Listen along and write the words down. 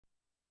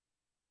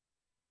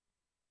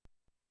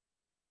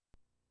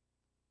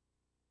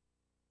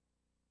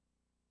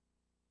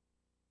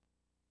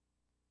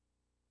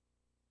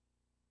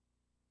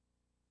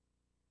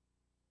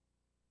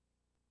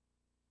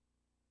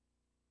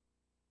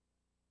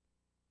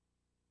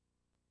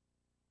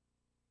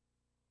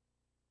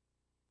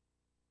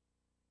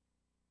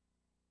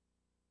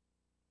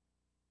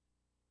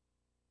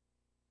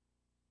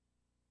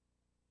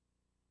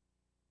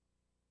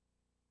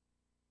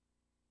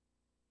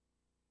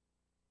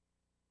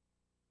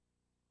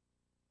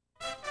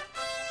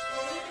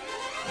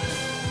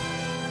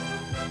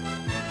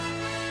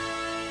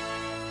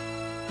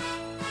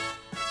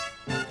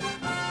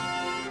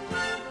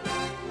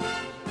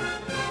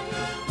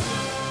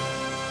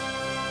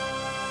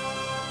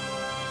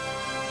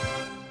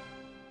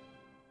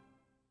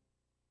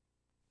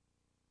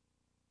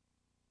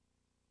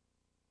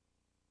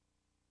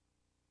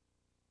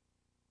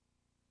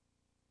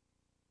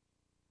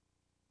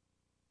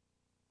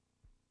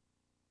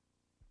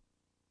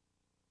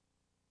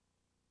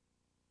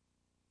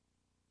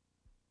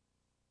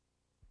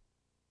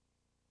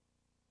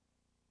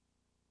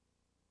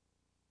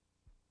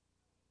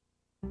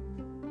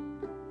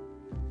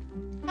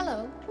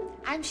Hello,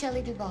 I'm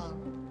Shelley Duvall.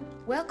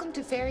 Welcome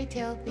to Fairy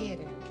Tale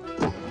Theater.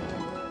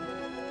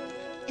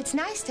 It's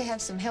nice to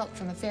have some help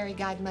from a fairy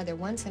godmother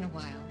once in a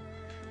while,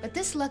 but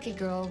this lucky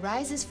girl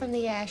rises from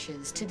the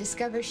ashes to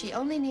discover she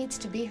only needs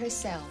to be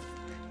herself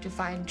to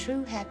find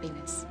true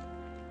happiness.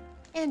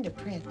 And a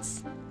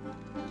prince.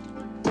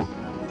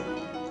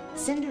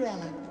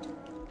 Cinderella.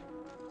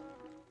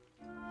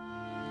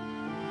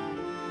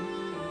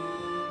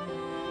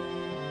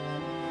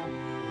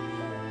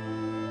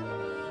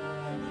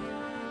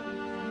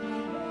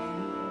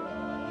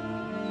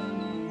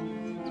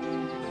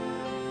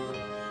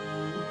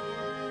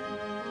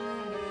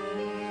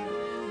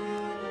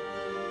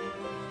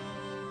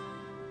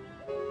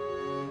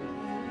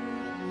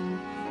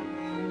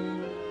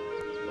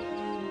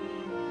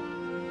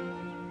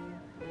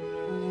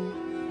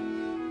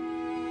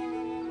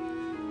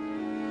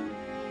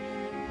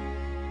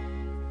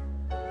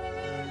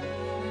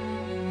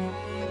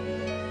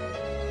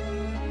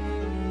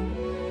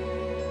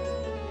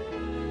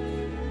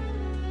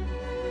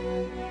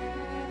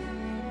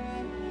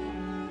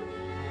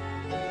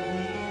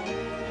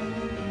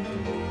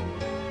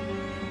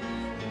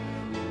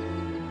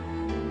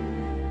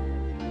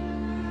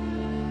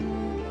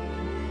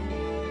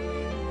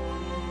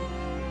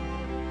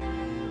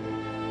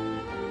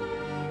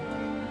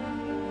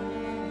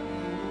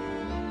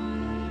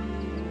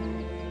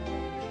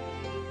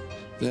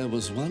 There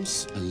was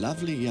once a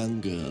lovely young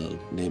girl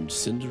named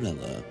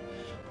Cinderella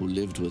who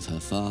lived with her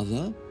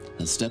father,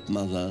 her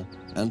stepmother,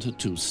 and her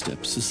two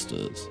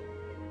stepsisters.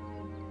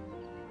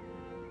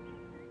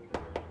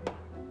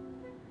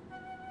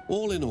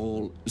 All in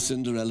all,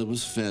 Cinderella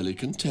was fairly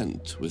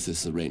content with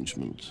this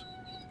arrangement,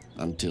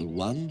 until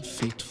one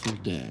fateful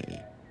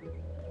day.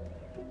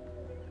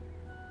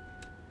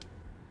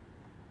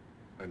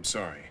 I'm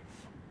sorry.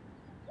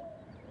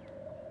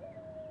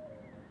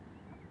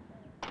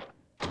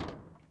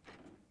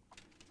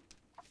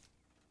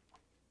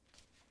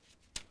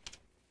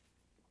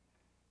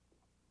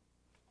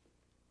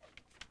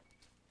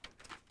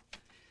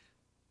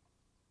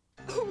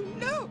 Oh,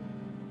 no!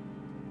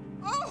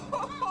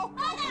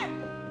 Oh,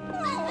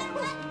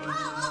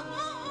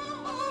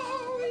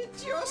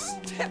 it's your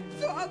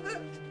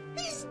stepfather.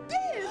 He's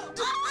dead.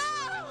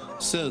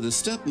 So the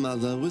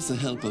stepmother, with the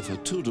help of her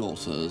two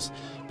daughters,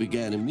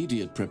 began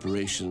immediate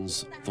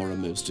preparations for a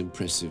most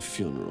impressive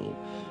funeral,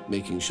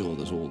 making sure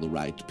that all the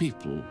right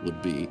people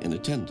would be in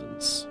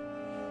attendance.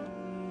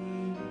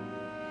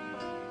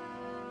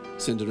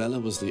 Cinderella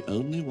was the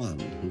only one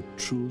who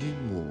truly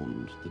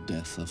mourned the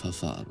death of her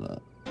father.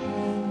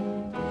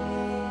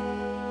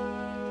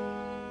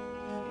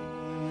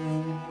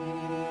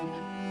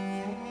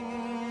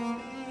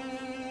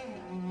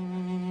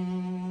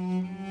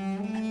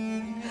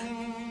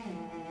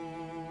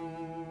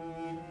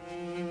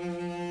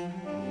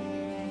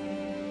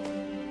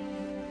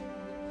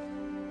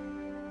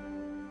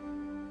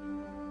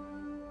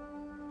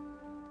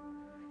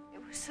 It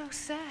was so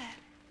sad.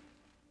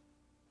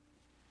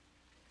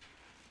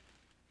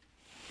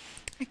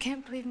 I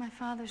can't believe my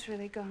father's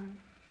really gone.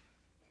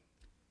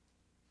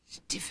 It's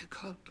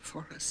difficult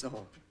for us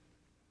all.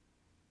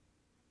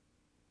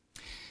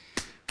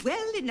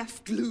 Well,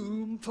 enough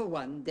gloom for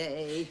one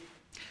day.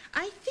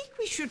 I think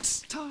we should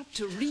start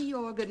to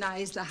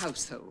reorganize the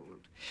household.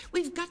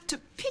 We've got to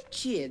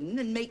pitch in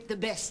and make the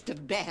best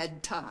of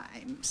bad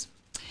times.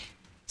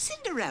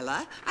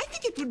 Cinderella, I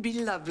think it would be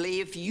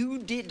lovely if you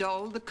did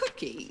all the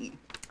cooking.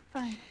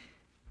 Fine.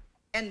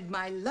 And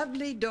my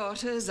lovely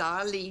daughters,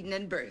 Arlene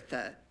and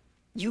Bertha,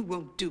 you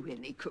won't do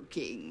any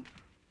cooking.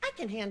 I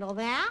can handle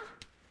that.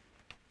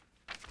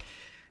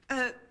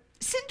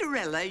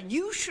 Cinderella,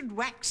 you should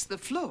wax the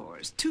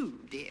floors, too,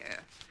 dear.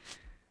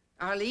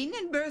 Arlene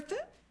and Bertha,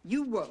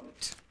 you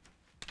won't.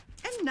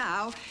 And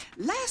now,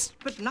 last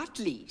but not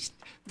least,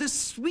 the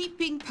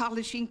sweeping,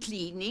 polishing,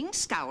 cleaning,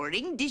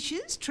 scouring,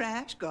 dishes,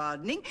 trash,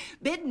 gardening,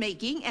 bed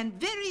making, and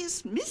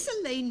various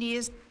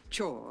miscellaneous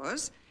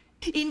chores,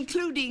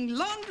 including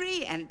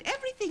laundry and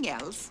everything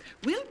else,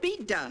 will be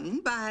done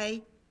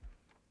by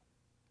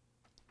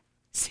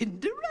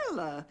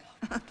Cinderella.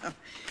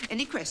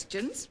 Any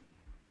questions?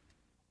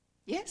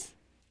 Yes?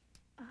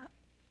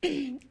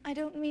 I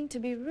don't mean to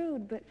be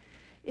rude, but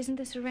isn't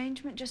this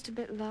arrangement just a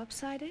bit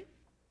lopsided?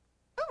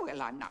 Oh,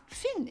 well, I'm not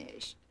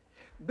finished.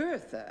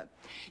 Bertha,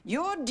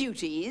 your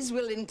duties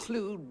will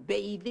include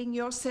bathing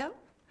yourself,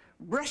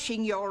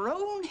 brushing your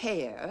own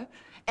hair,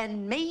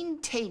 and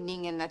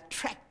maintaining an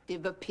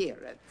attractive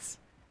appearance.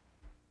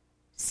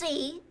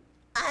 See,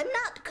 I'm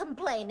not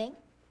complaining.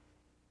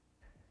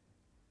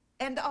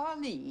 And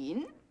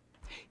Arlene,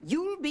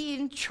 you'll be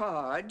in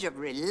charge of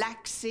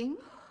relaxing,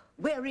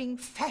 wearing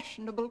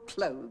fashionable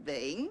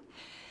clothing,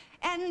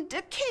 and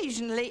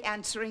occasionally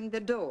answering the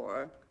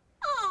door.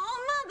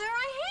 Oh, Mother,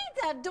 I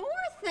hate that door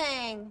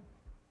thing.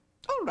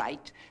 All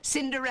right,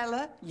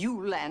 Cinderella,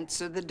 you'll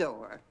answer the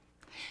door.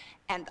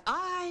 And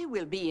I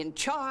will be in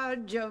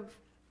charge of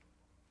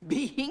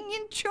being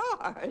in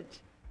charge.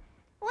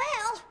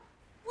 Well,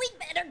 we'd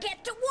better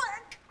get to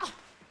work.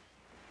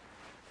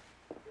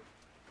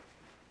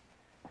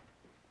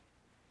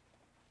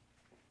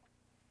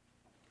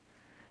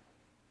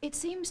 It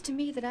seems to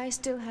me that I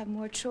still have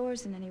more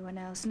chores than anyone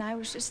else, and I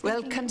was just Well,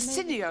 thinking that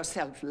consider maybe...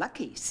 yourself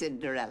lucky,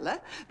 Cinderella,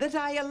 that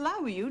I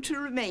allow you to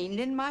remain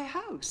in my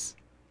house.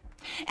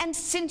 And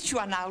since you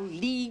are now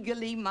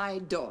legally my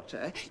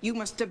daughter, you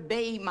must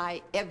obey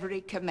my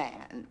every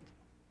command.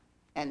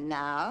 And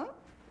now,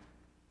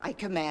 I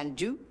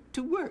command you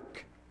to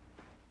work.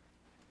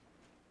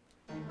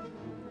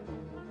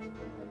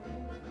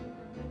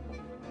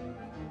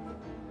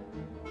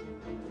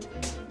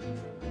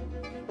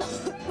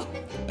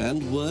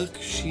 And work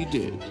she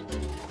did.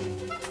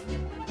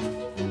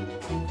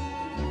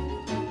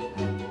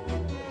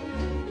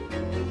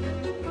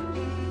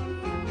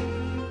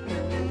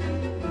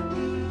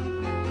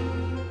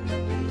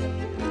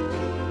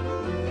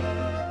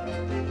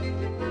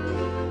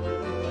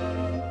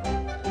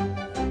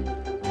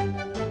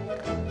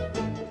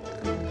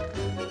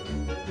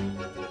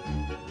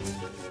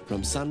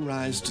 From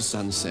sunrise to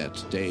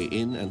sunset, day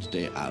in and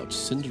day out,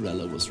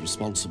 Cinderella was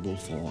responsible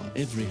for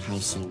every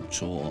household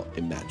chore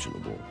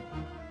imaginable.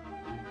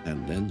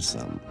 And then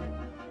some.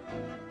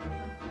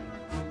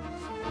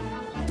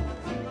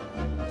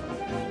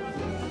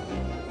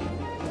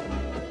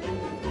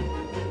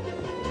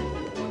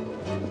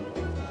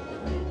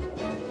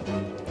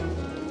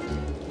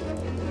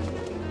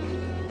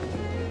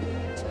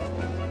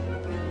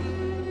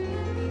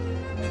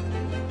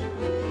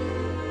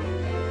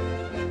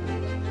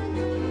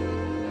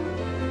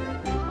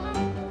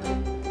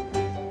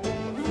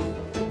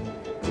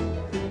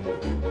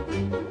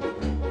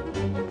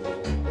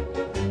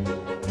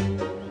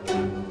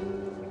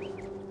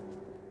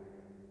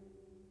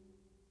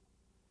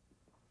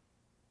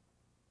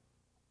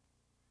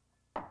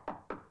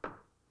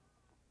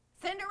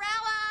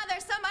 Cinderella,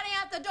 there's somebody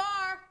at the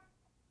door.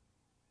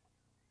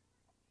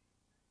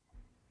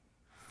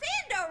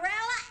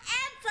 Cinderella,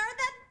 answer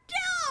the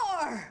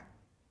door.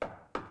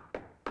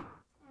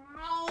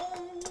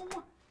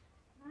 Oh,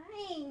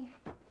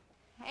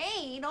 I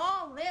hate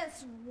all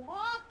this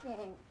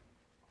walking.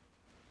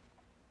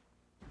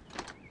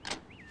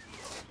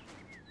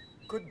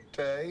 Good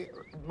day.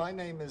 My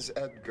name is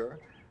Edgar.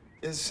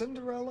 Is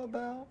Cinderella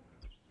about?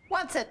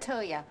 What's it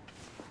to you?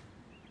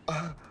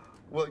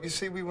 Well, you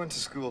see, we went to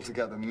school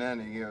together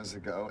many years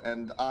ago,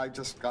 and I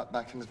just got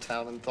back into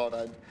town and thought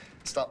I'd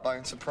stop by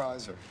and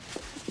surprise her.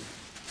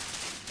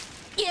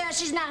 Yeah,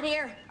 she's not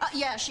here.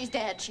 Yeah, she's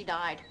dead. She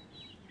died.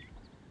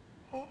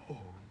 Oh,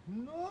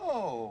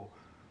 no.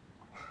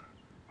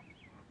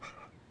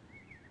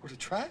 What a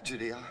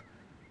tragedy.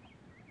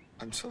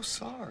 I'm so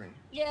sorry.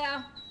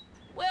 Yeah.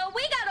 Well,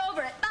 we got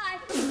over it. Bye.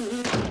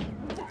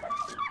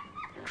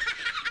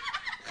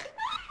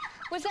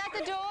 Was that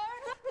the door?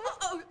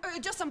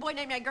 Just some boy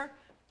named Edgar.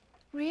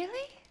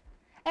 Really?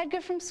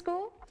 Edgar from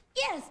school?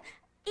 Yes,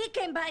 he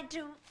came by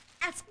to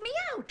ask me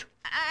out.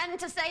 And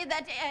to say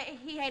that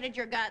he hated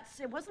your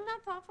guts. Wasn't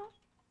that thoughtful?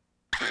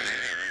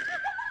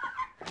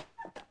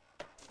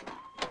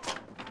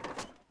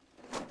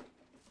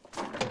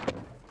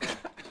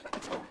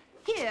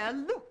 Here,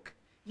 look.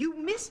 You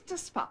missed a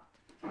spot.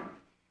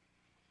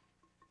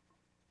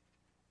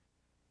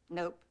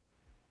 Nope.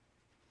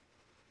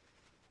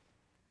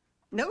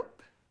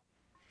 Nope.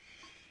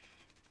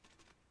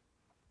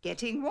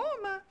 Getting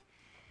warmer.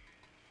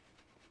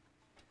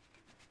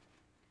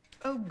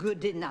 Oh,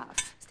 good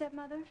enough.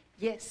 Stepmother?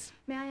 Yes.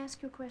 May I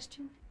ask you a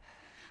question?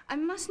 I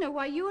must know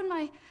why you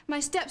and my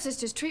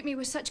stepsisters treat me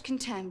with such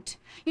contempt.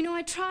 You know,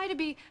 I try to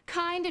be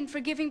kind and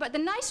forgiving, but the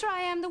nicer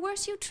I am, the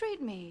worse you treat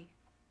me.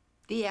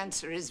 The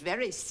answer is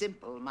very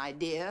simple, my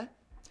dear.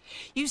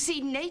 You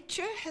see,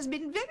 nature has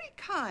been very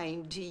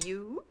kind to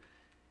you.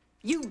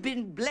 You've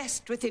been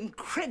blessed with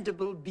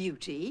incredible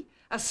beauty,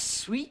 a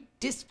sweet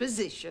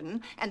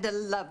disposition, and a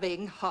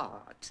loving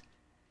heart.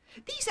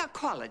 These are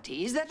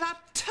qualities that are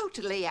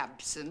totally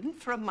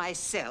absent from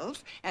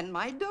myself and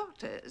my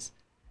daughters.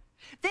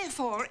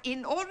 Therefore,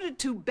 in order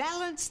to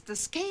balance the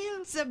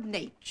scales of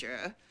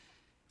nature,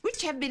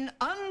 which have been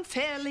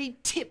unfairly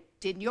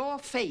tipped in your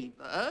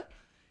favor,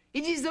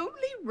 it is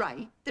only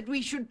right that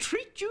we should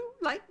treat you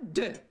like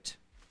dirt.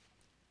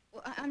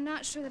 Well, I'm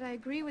not sure that I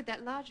agree with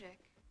that logic.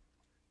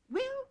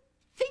 Well,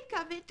 think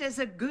of it as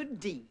a good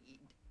deed.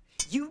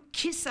 You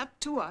kiss up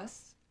to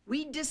us,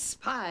 we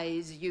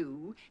despise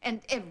you,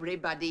 and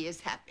everybody is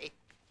happy.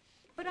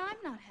 But I'm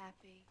not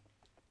happy.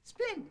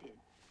 Splendid.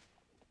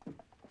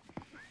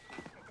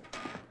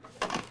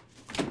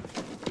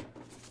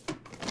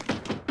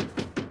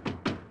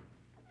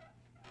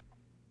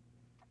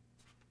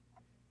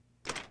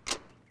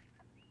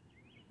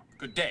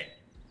 Good day.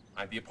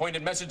 I'm the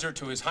appointed messenger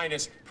to His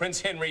Highness Prince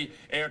Henry,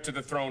 heir to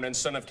the throne and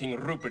son of King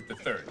Rupert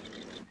III.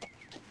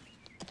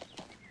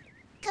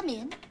 Come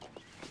in.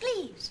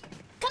 Please,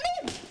 come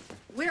in.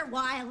 We're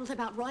wild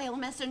about royal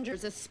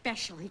messengers,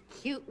 especially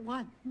cute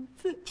ones.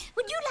 Would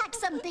you like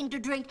something to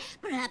drink?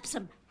 Perhaps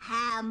some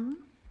ham?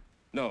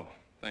 No,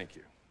 thank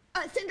you.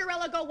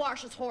 Cinderella, go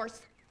wash his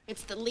horse.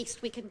 It's the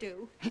least we can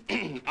do.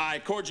 I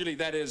cordially,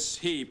 that is,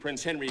 he,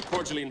 Prince Henry,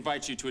 cordially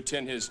invites you to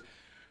attend his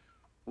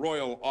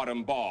Royal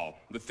Autumn Ball,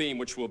 the theme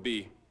which will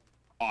be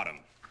autumn.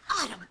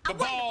 Autumn. The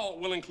ball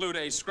will include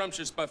a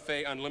scrumptious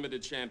buffet,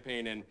 unlimited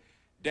champagne, and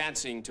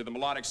dancing to the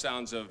melodic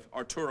sounds of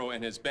Arturo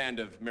and his band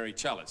of merry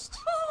cellists.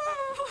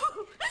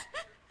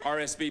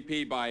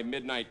 RSVP by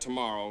midnight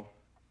tomorrow.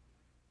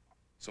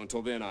 So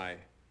until then, I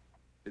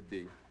bid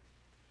thee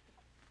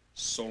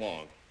so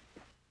long.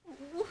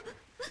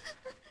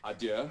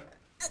 Adieu.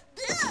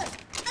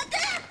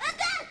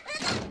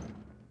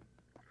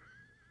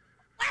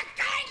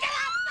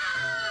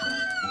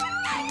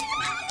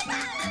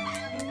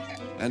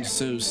 And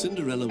so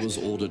Cinderella was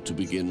ordered to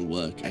begin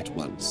work at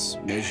once,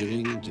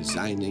 measuring,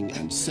 designing,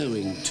 and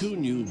sewing 2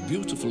 new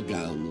beautiful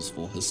gowns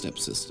for her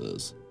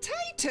stepsisters.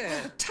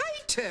 Tighter,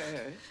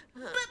 tighter.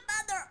 But,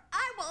 Mother,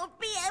 I won't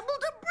be able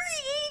to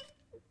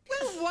breathe.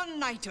 Well, one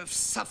night of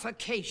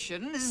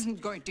suffocation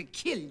isn't going to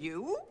kill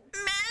you.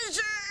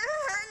 Measure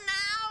her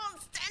now,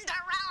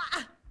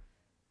 Cinderella.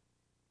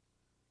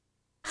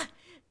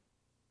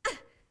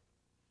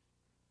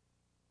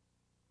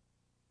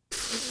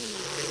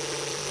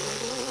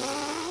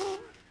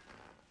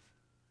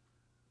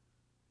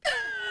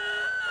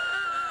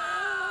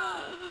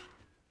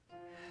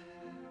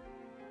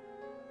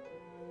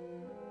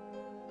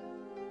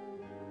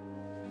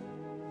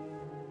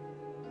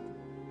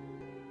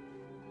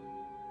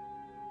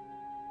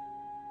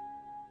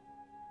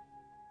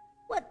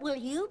 What will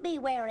you be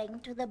wearing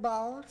to the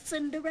ball,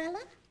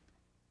 Cinderella?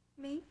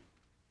 Me?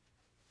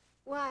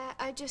 Why,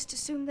 I just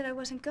assumed that I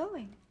wasn't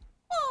going.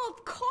 Oh,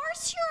 of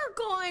course you're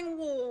going.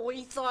 Oh,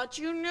 we thought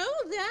you knew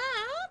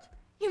that.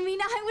 You mean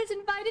I was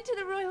invited to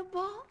the royal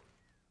ball?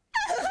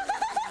 Oh,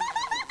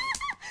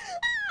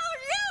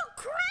 you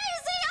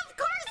crazy! Of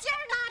course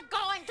you're not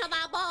going to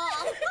the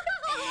ball.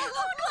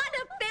 What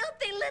a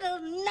filthy little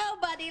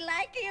nobody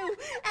like you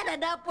and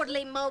an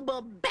upwardly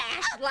mobile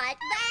bash like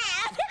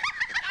that.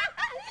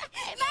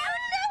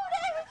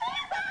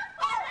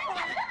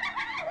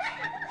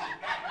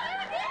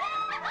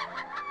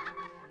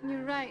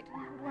 You're right. I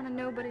would want a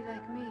nobody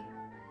like me.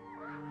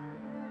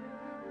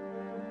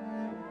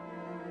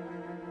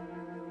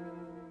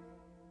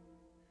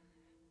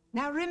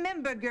 Now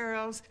remember,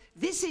 girls,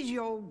 this is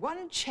your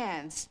one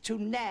chance to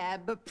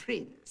nab a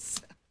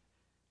prince.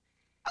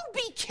 Oh,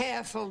 be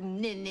careful,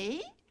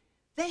 Ninny.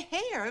 The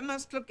hair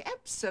must look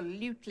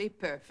absolutely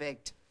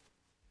perfect.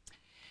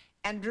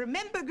 And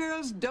remember,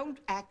 girls, don't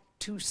act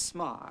too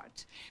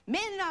smart.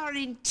 Men are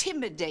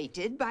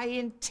intimidated by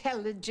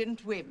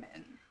intelligent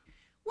women.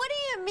 What do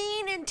you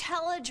mean,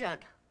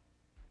 intelligent?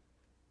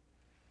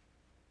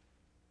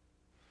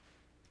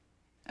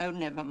 Oh,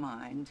 never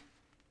mind.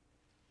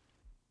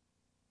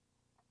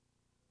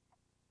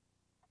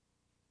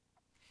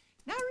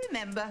 Now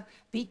remember,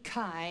 be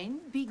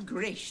kind, be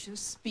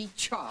gracious, be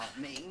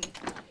charming.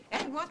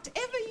 And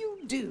whatever you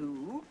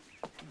do,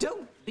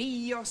 don't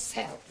be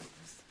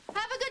yourselves.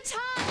 Have a good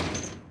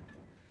time!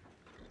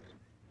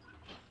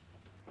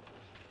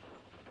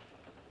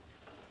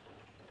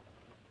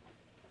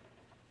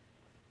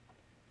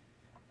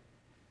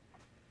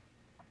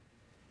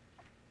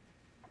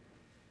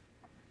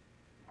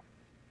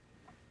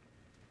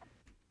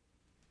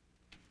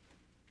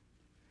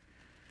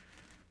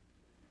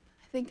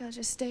 I think I'll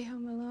just stay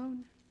home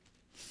alone.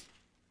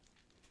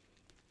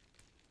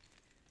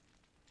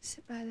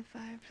 Sit by the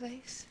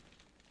fireplace.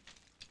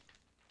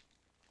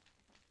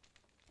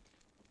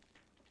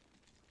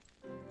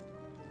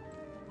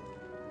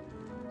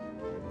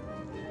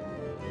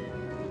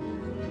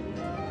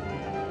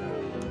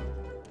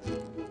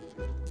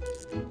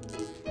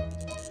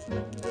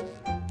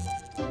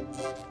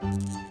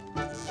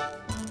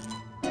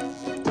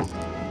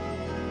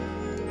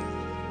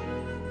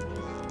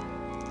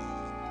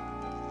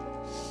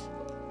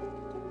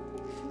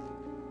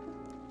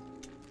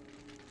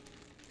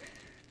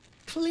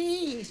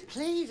 Please,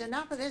 please,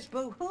 enough of this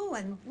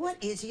boo-hooing.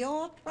 What is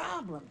your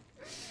problem?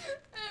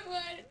 I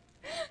want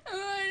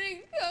to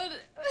go to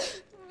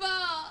the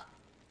ball.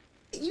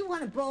 You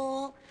want a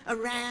ball, a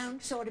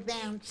round, sort of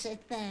bouncy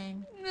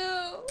thing?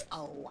 No.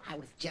 Oh, I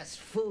was just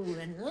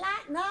fooling.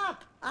 Lighten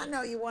up. I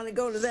know you want to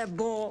go to that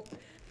ball.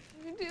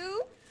 You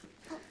do?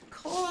 Of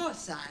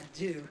course I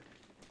do.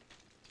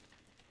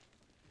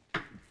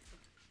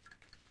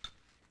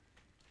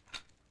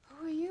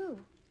 Who are you?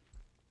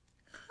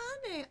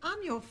 Honey,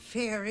 I'm your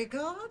fairy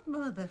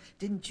godmother.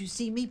 Didn't you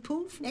see me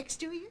poof next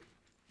to you?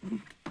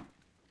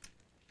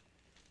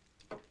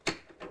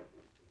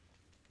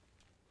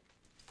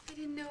 I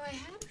didn't know I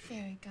had a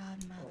fairy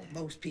godmother. Oh,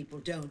 most people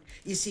don't.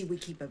 You see, we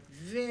keep a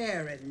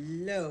very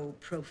low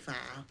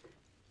profile.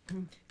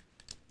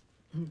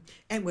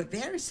 And we're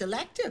very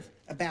selective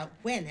about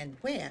when and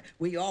where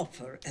we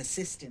offer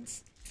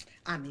assistance.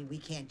 I mean, we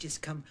can't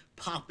just come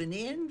popping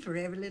in for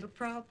every little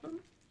problem.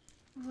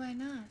 Why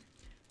not?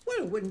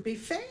 Well, it wouldn't be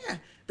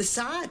fair.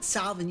 Besides,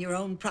 solving your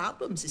own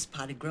problems is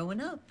part of growing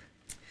up.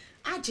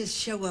 I just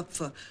show up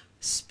for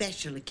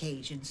special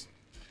occasions.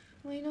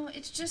 Well, you know,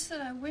 it's just that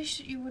I wish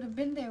that you would have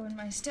been there when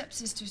my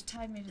stepsisters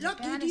tied me to the Look,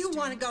 banister. do you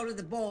want to go to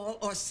the ball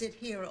or sit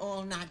here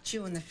all night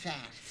chewing the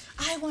fat?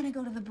 I want to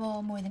go to the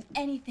ball more than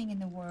anything in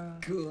the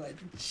world. Good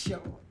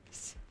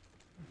choice.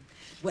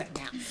 Well,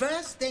 now,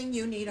 first thing,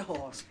 you need a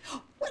horse.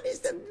 What is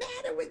the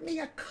matter with me?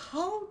 A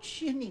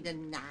coach? You need a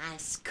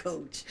nice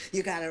coach.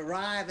 You gotta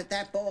arrive at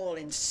that ball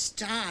in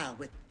style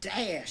with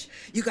dash.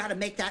 You gotta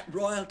make that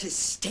royalty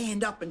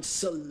stand up and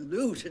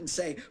salute and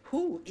say,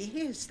 who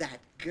is that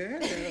girl?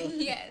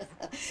 Yes.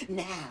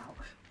 Now,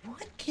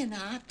 what can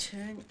I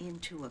turn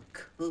into a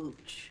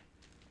coach?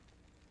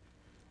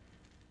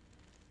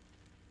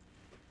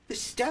 The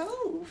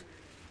stove?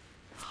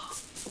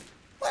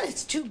 Well,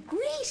 it's too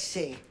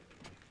greasy.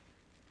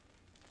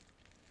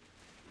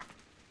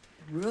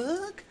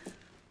 Rug?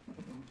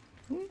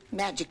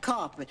 Magic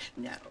carpet?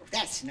 No,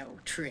 that's no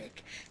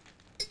trick.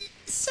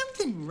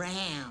 Something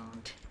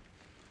round.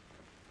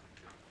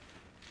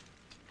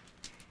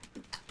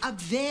 A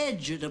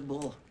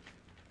vegetable.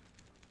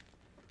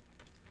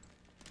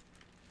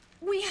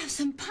 We have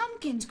some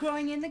pumpkins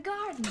growing in the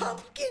garden.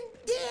 Pumpkin?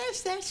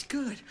 Yes, that's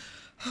good.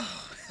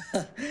 Oh,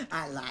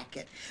 I like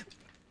it.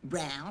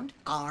 Round,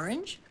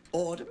 orange,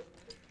 autumn.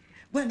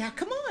 Well, now,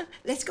 come on.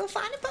 Let's go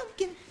find a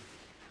pumpkin.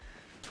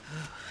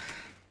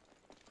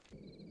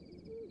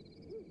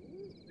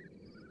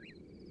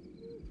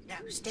 Now,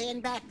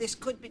 stand back. This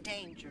could be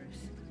dangerous.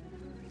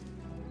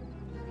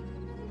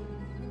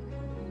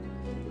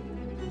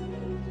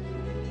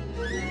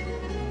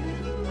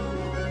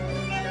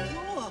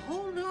 Oh,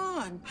 hold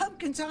on.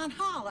 Pumpkins aren't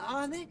hollow,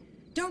 are they?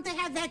 Don't they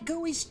have that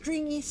gooey,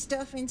 stringy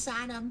stuff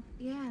inside them?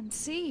 Yeah, and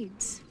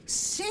seeds.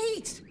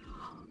 Seeds?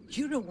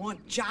 You don't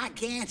want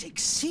gigantic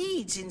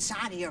seeds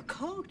inside of your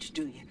coach,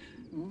 do you?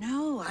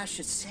 No, I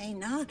should say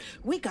not.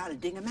 We gotta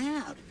dig them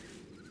out.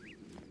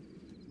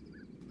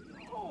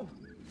 Oh.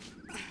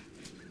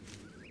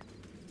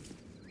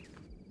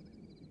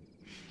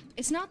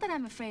 It's not that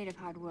I'm afraid of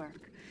hard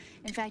work.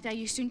 In fact, I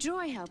used to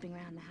enjoy helping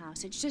around the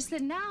house. It's just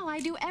that now I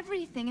do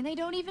everything and they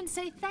don't even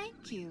say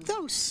thank you.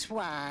 Those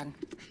swine.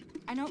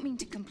 I don't mean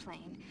to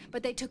complain,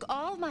 but they took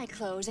all of my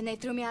clothes and they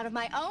threw me out of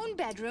my own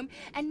bedroom,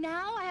 and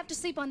now I have to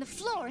sleep on the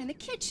floor in the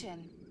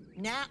kitchen.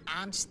 Now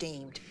I'm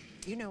steamed.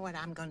 You know what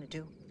I'm gonna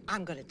do?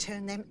 I'm gonna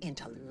turn them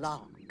into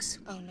logs.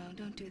 Oh, no,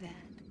 don't do that.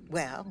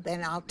 Well,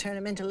 then I'll turn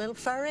them into little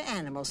furry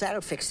animals.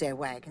 That'll fix their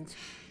wagons.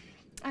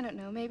 I don't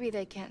know. Maybe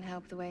they can't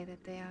help the way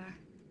that they are.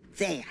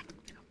 There.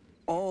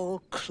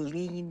 All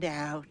cleaned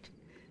out.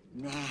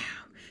 Now,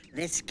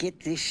 let's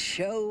get this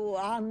show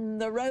on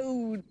the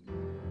road.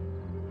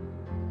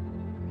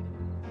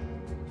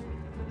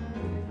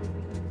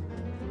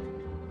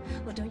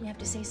 Well, don't you have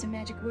to say some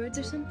magic words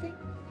or something?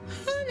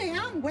 Honey,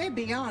 I'm way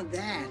beyond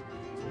that.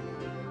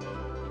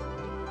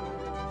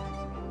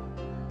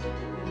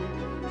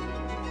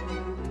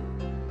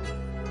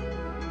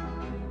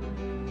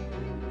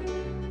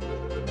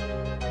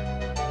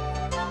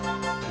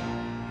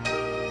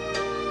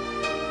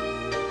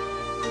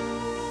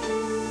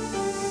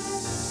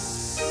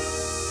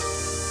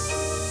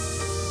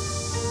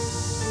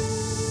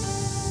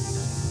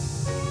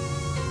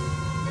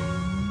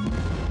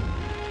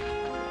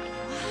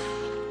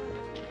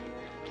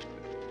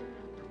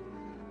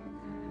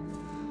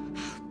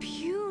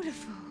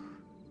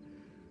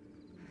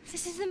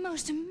 This is the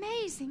most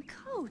amazing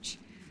coach.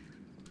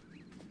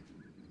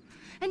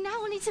 And now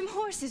we'll need some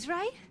horses,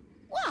 right?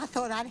 Well, I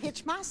thought I'd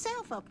hitch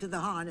myself up to the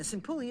harness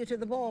and pull you to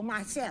the ball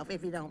myself,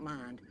 if you don't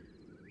mind.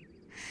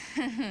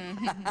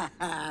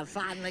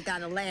 Finally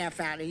got a laugh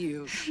out of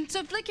you.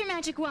 So flick your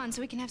magic wand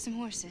so we can have some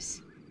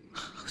horses.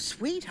 Oh,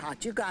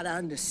 sweetheart, you gotta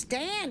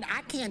understand.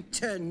 I can't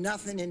turn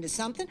nothing into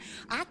something.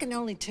 I can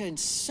only turn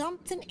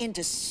something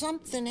into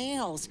something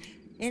else.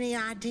 Any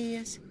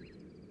ideas?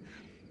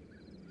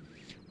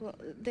 Well,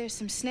 there's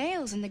some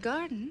snails in the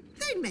garden.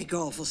 They'd make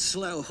awful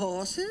slow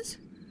horses.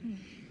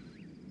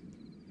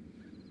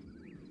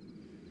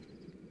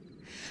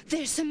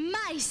 There's some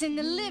mice in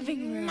the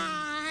living room.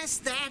 Mice,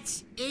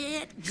 that's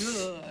it.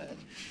 Good.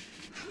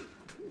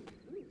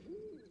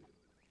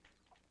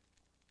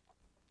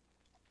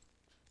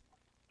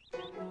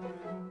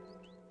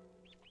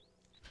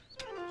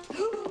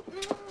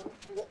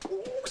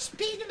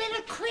 Speed a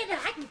little quicker.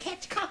 I can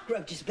catch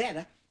cockroaches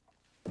better.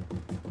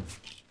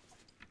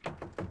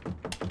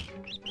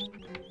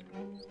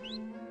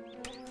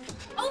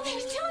 Oh,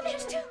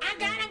 there's two. I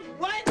got him.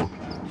 1,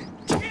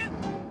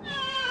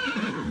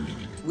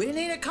 2. We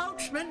need a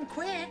coachman,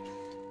 quick.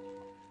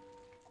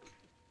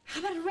 How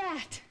about a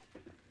rat?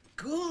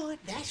 Good,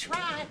 that's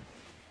right.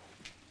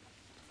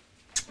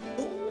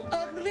 Oh,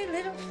 ugly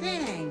little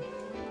thing.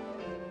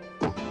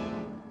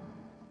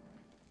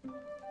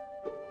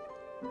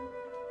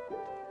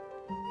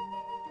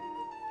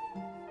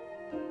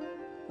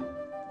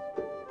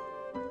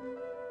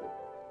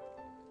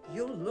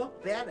 You'll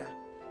look better.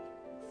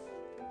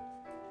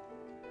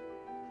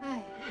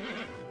 Hi.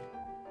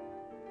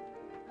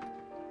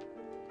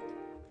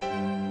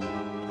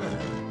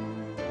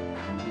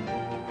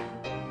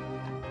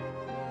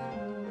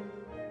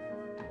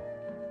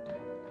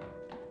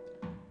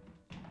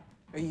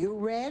 Are you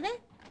ready?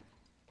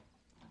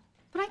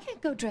 But I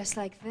can't go dressed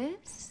like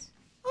this.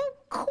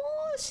 Of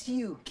course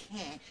you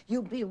can.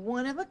 You'll be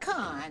one of a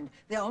kind.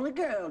 The only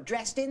girl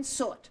dressed in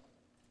soot.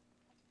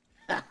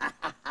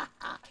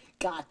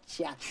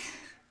 gotcha.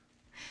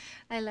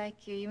 I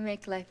like you. You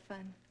make life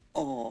fun.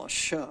 Oh,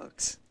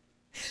 shucks.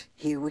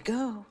 Here we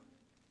go.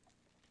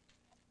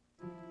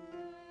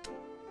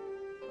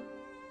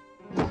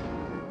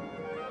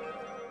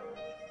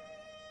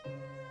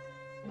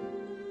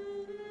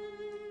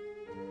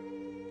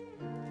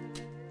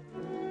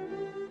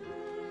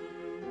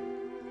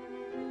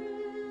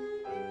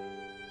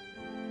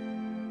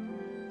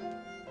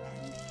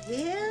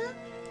 Here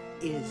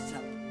is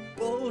a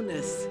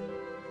bonus.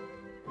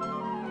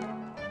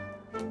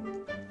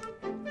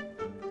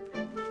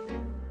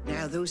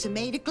 Now, those are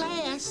made of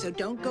glass, so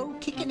don't go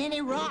kicking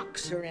any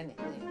rocks or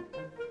anything.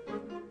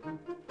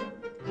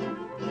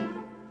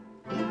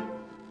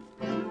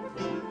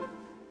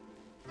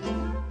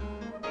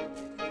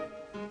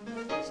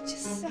 It's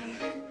just so...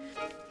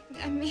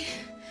 I mean,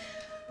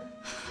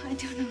 I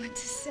don't know what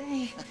to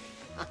say.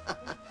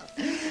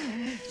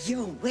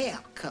 You're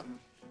welcome.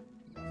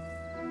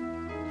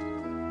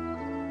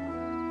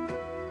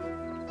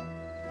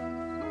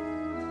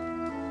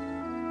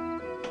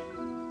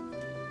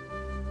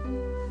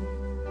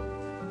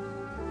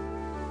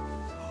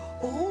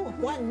 Oh,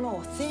 one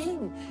more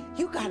thing.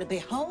 You gotta be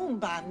home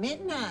by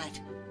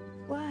midnight.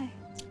 Why?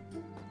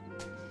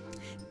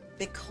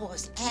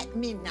 Because at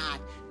midnight,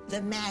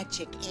 the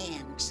magic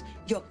ends.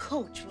 Your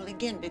coach will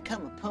again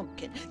become a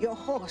pumpkin. Your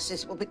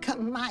horses will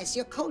become mice.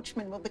 Your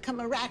coachman will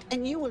become a rat.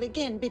 And you will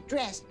again be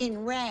dressed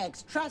in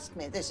rags. Trust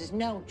me, this is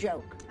no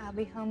joke. I'll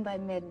be home by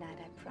midnight,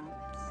 I promise.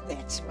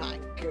 That's my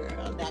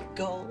girl. Now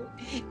go,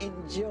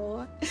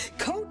 enjoy.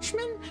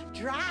 Coachman,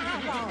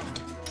 drive on.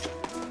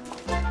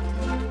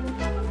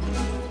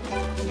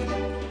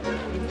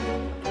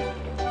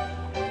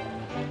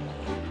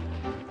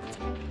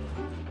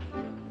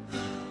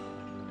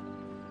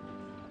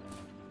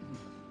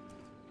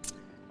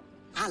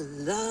 I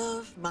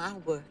love my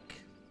work.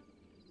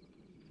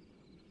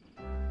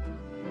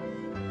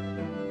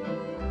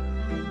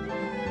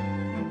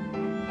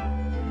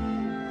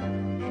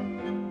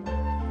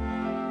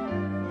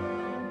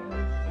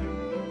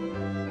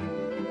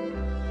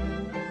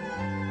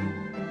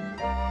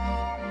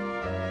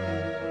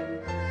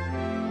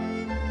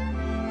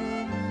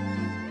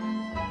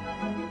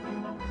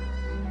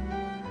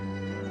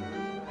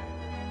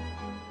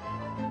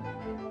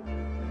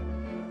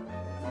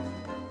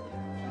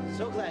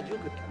 So glad you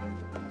could come.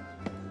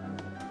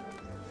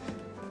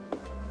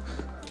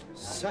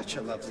 Such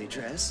a lovely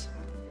dress.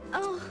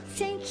 Oh,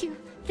 thank you.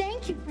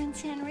 Thank you,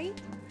 Prince Henry.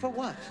 For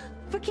what?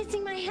 For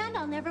kissing my hand.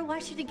 I'll never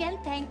wash it again.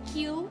 Thank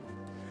you.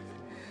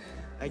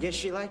 I guess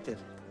she liked it.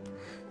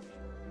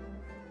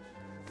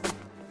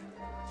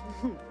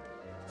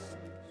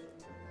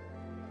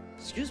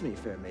 Excuse me,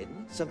 fair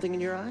maiden. Something in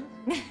your eye?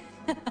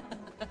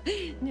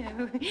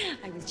 No,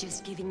 I was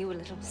just giving you a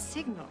little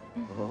signal.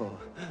 Oh,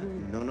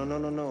 no, no, no,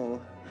 no,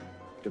 no.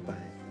 Goodbye.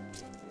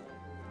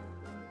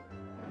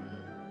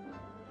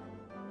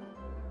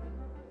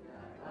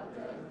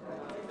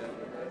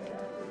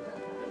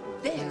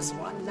 There's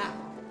one now.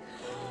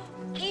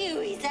 Ew,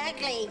 he's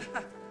ugly.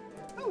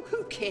 Oh,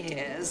 who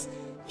cares?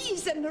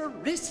 He's an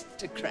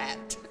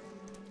aristocrat.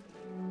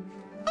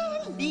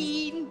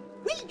 Arlene,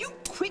 will you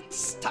quit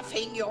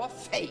stuffing your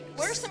face?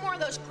 Where's some more of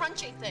those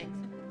crunchy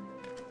things?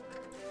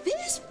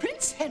 There's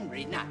Prince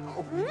Henry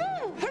now.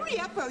 Hurry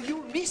up or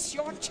you'll miss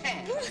your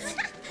chance.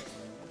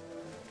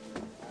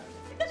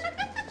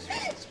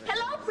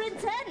 Hello,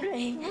 Prince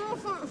Henry.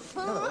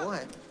 Hello,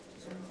 what?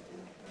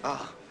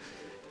 Oh,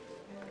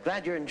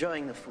 glad you're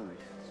enjoying the food.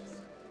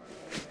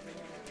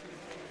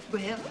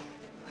 Well?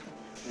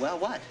 Well,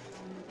 what?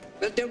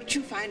 Well, don't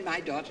you find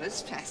my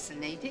daughters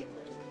fascinating?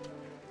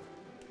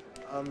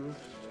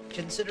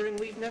 Considering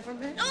we've never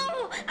met?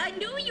 Oh, I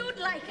knew you'd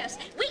like us.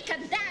 We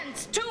can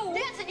dance, too.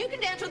 Dance, and you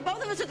can dance with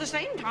both of us at the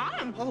same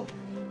time. Oh.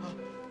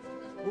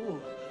 Ooh,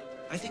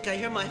 I think I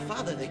hear my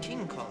father, the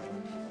king, calling.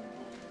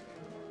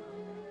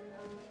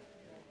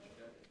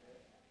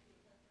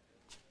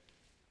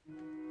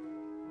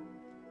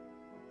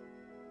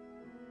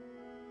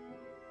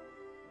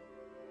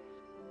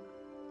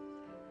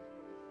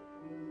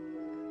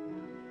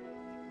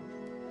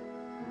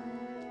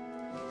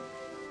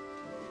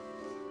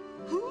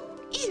 Who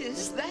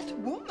is that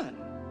woman?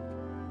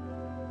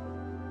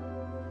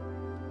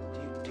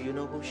 Do you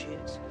know who she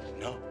is?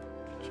 No,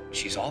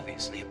 she's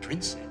obviously a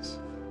princess.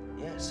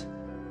 Yes,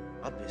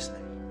 obviously.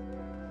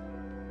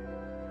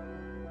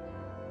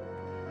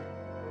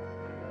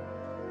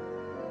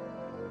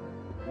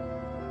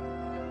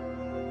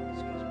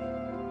 Excuse me.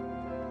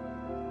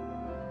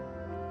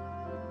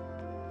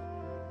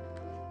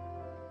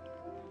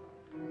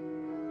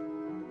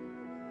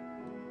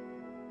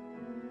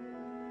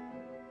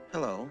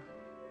 Hello.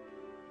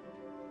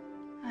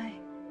 Hi.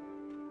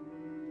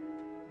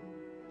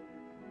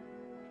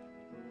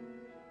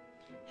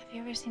 Have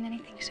you ever seen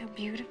anything so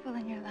beautiful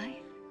in your life?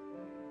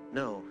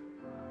 No.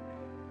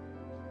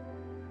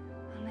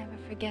 I'll never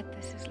forget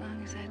this as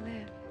long as I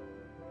live.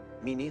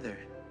 Me neither.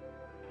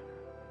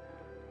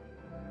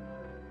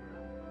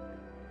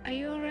 Are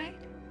you all right?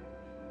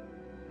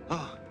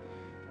 Oh.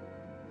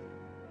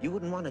 You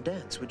wouldn't want to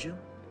dance, would you?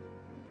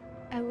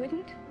 I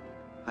wouldn't?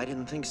 I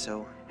didn't think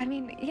so. I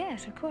mean,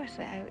 yes, of course.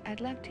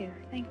 I'd love to.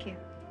 Thank you.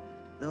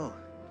 No,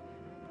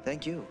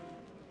 thank you.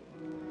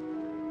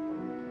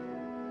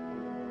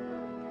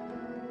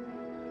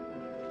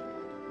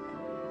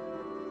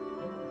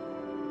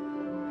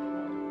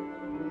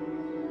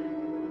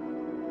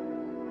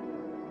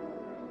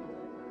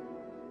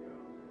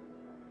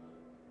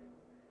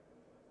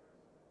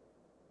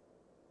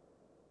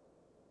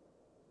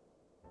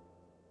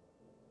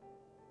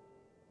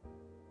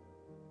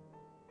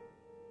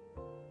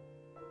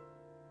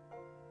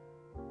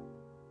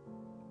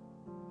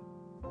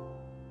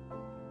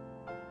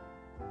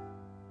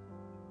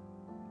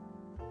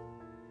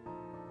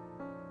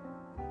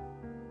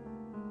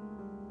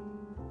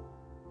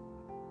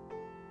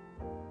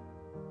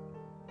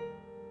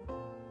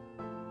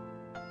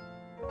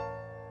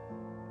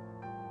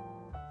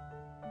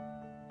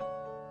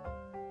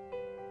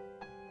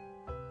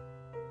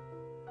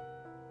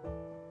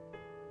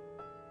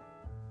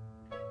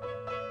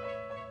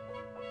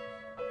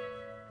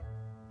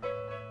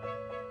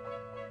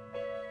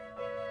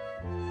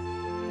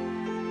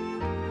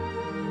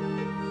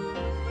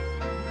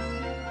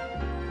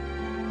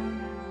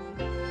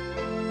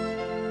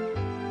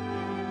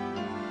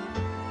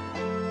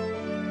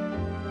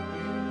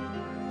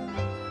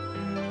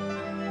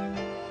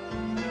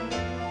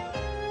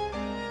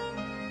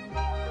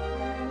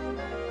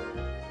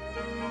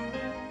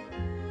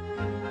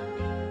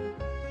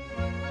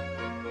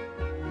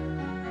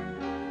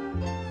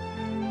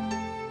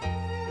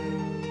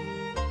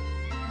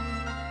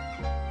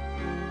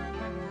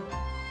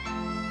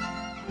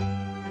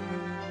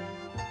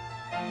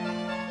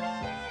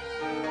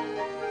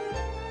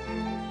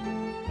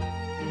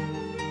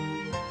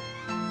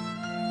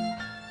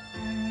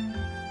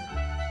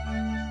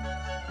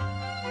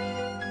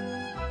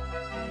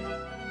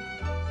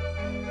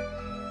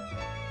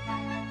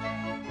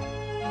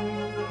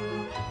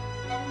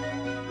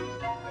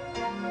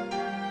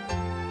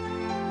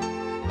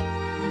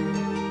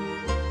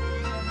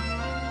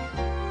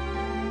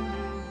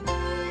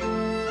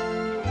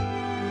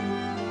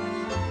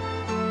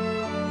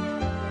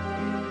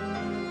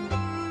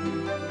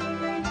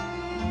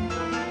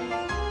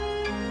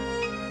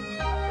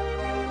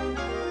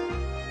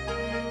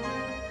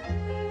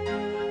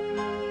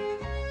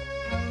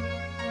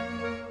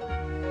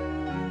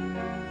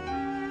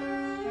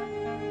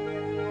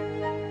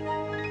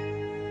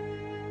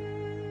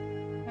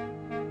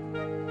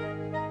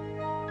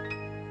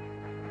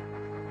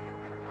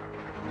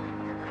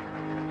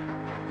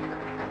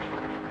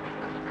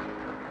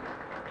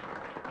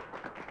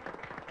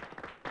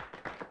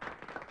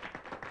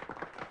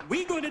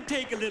 We're going to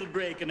take a little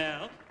break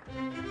now,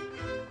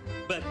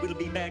 but we'll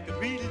be back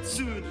real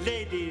soon,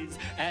 ladies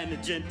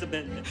and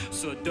gentlemen,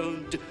 so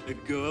don't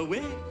go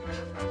away.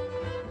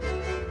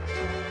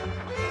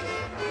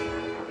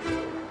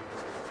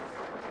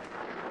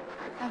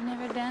 I've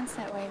never danced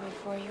that way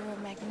before. You were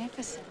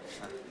magnificent.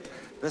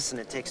 Listen,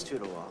 it takes two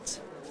to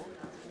waltz.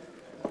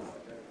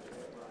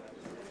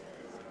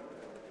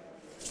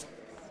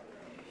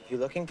 You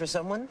looking for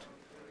someone?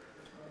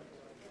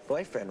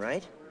 Boyfriend,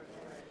 right?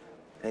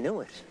 I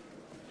knew it.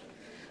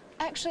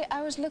 Actually,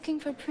 I was looking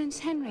for Prince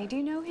Henry. Do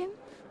you know him?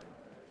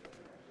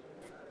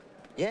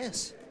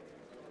 Yes.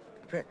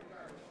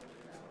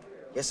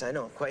 Yes, I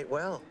know him quite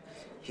well.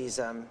 He's,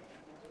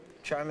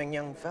 charming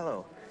young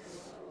fellow.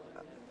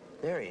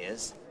 There he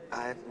is.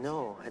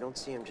 No, I don't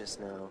see him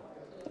just now.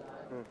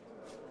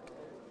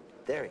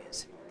 There he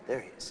is.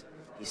 There he is.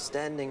 He's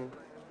standing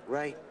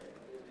right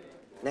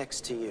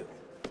next to you.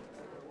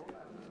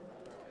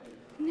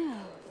 No.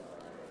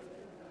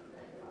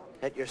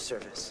 At your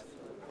service.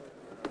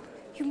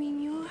 You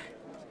mean you're...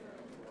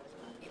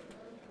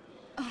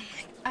 Oh,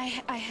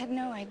 I had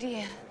no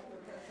idea.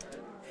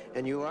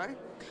 And you are?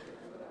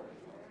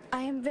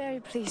 I am very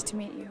pleased to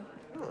meet you.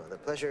 Oh, the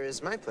pleasure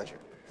is my pleasure.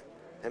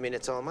 I mean,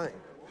 it's all mine.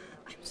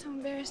 I'm so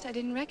embarrassed I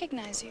didn't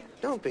recognize you.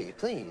 Don't be,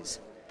 please.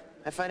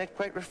 I find it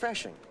quite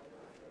refreshing.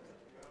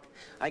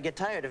 I get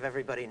tired of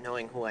everybody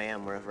knowing who I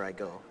am wherever I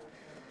go.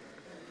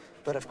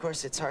 But of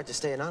course, it's hard to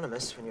stay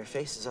anonymous when your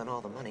face is on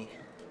all the money.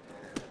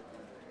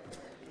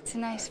 It's a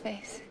nice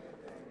face.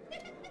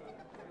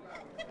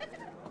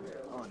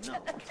 Oh, no.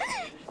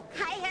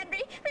 Hi,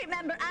 Henry.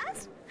 Remember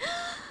us?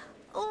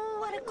 Oh,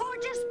 what a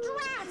gorgeous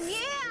dress.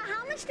 Yeah,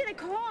 how much did it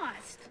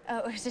cost? Oh,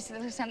 it was just a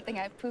little something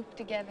I poofed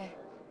together.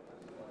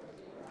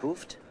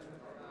 Poofed?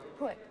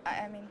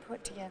 I mean,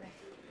 put together.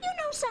 You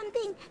know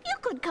something? You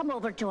could come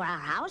over to our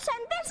house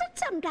and visit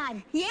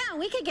sometime. Yeah,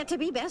 we could get to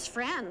be best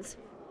friends.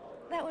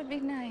 That would be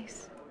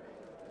nice.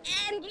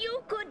 And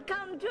you could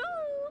come too.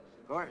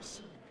 Of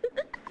course.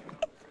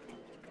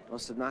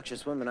 Most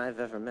obnoxious woman I've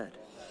ever met.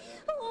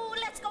 Oh,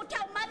 let's go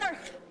tell Mother.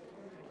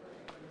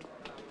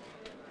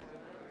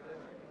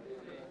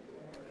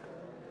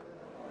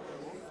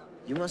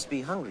 You must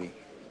be hungry.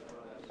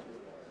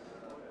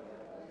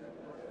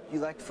 You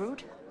like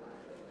fruit?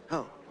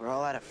 Oh, we're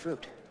all out of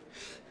fruit.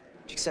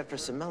 Except for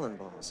some melon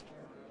balls.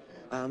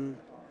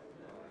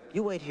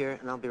 You wait here,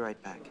 and I'll be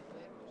right back.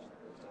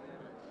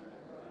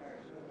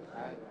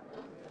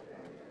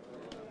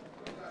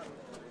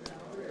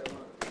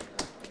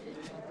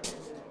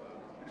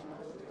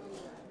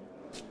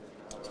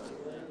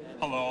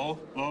 Oh,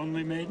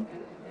 lonely maiden?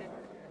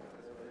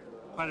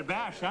 Quite a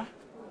bash, huh?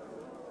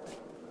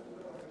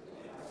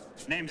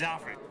 Name's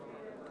Alfred.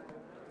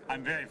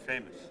 I'm very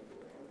famous.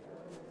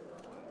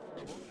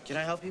 Can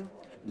I help you?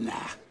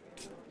 Nah.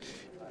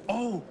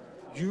 Oh,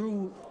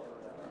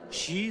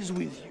 she's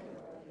with you.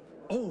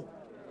 Oh,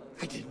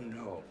 I didn't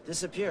know.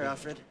 Disappear,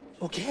 Alfred.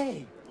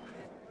 Okay.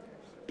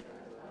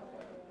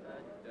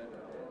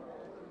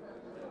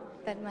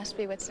 That must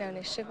be what's known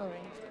as chivalry.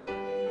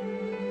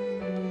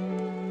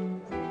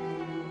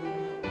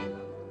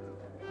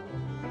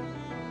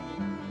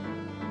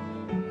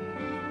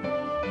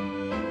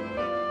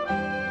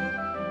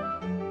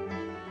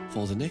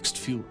 For the next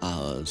few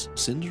hours,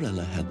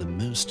 Cinderella had the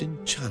most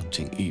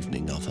enchanting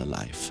evening of her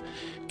life,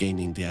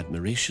 gaining the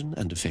admiration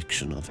and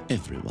affection of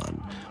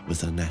everyone with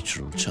her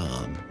natural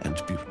charm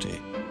and beauty.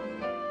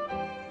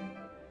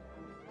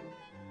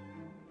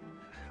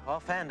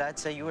 Offhand, I'd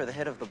say you were the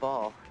hit of the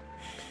ball.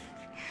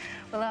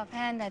 Well,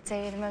 offhand, I'd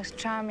say you're the most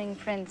charming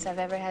prince I've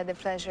ever had the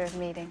pleasure of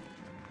meeting.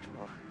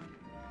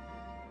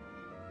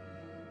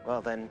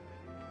 Well, then,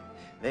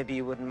 maybe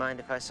you wouldn't mind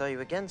if I saw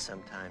you again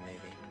sometime, maybe.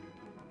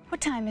 What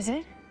time is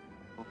it?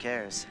 Who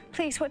cares?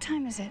 Please, what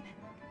time is it?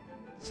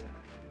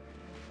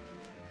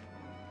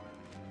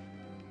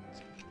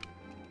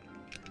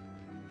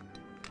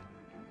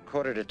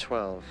 Quarter to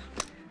 12.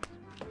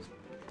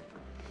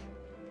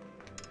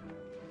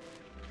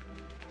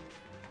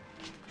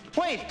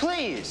 Wait,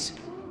 please!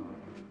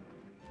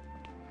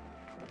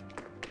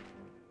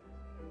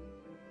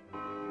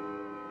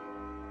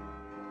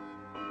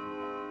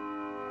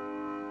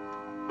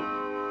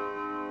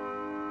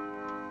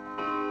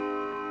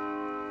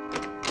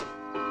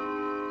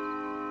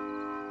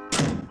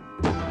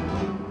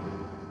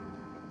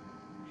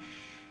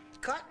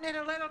 Cutting it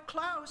a little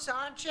close,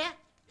 aren't you?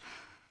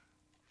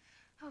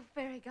 Oh,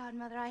 fairy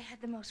godmother, I had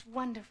the most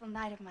wonderful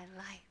night of my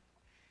life.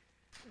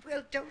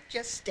 Well, don't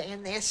just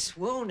stand there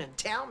swooning.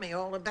 Tell me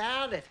all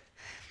about it.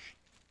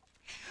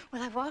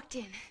 Well, I walked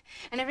in,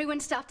 and everyone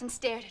stopped and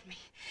stared at me.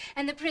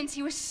 And the prince,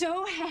 he was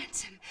so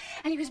handsome,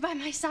 and he was by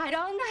my side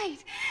all night.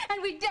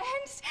 And we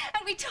danced,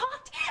 and we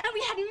talked, and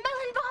we had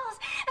melon balls,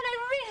 and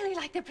I really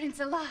liked the prince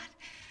a lot.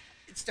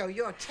 So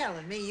you're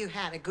telling me you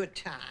had a good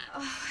time?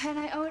 Oh, and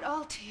I owe it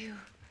all to you.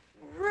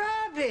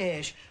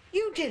 Rubbish!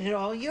 You did it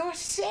all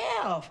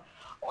yourself.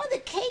 Well, the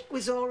cake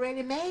was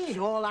already made.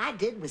 All I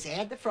did was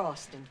add the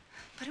frosting.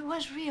 But it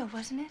was real,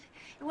 wasn't it?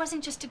 It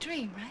wasn't just a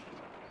dream, right?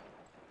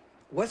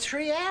 What's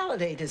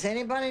reality? Does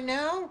anybody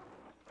know?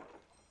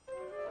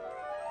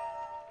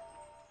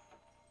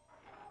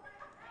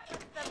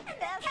 The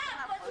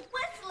cat was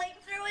whistling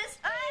through his...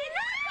 I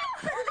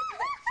know!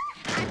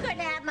 I couldn't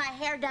have my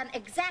hair done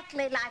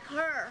exactly like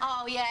her.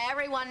 Oh, yeah,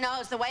 everyone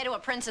knows the way to a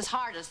prince's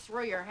heart is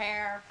through your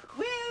hair.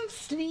 Well,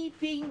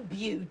 Sleeping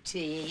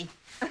Beauty.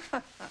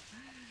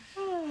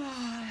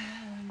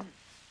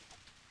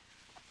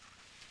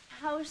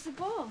 How was the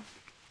ball?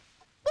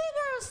 We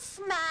were a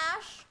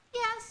smash,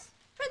 yes.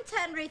 Prince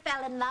Henry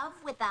fell in love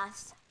with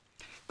us.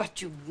 But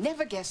you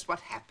never guess what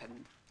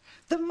happened.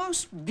 The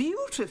most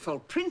beautiful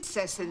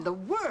princess in the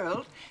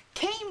world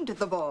came to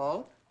the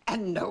ball,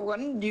 and no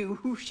one knew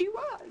who she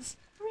was.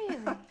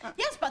 Really?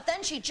 Yes, but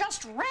then she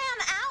just ran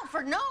out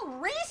for no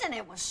reason.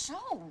 It was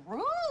so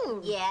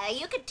rude. Yeah,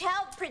 you could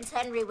tell Prince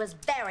Henry was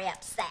very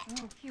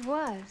upset. He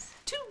was.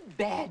 Too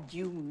bad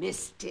you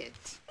missed it.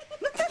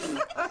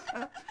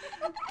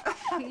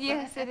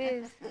 Yes, it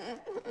is.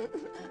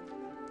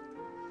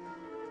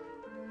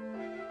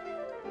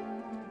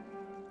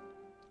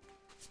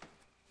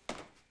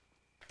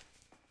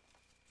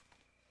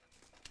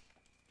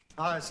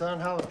 Hi, son.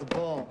 How was the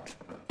ball?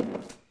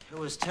 It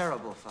was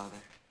terrible, Father.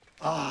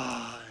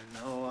 Ah, I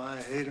know.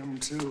 I hate him,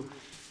 too.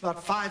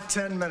 About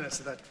 5-10 minutes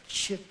of that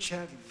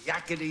chit-chat,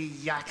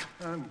 yakety-yak.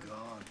 I'm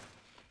gone.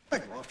 I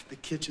go off to the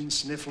kitchen,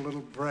 sniff a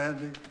little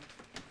brandy.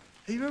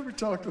 Hey, you ever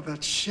talked to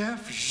that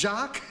chef,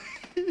 Jacques?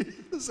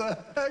 He's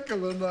a heck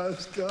of a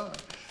nice guy.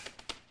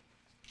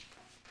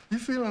 You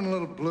feeling a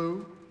little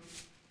blue?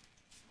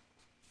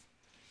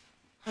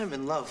 I'm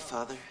in love,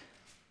 Father.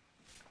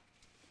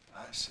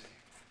 I see.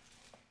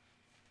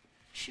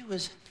 She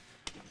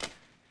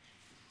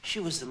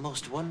was the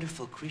most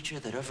wonderful creature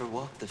that ever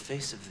walked the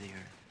face of the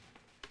earth.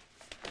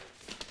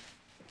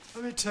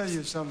 Let me tell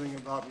you something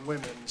about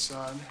women,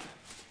 son.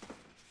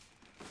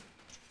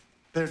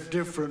 They're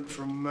different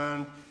from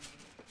men.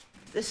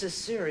 This is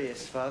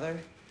serious, Father.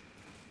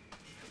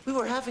 We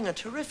were having a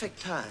terrific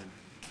time.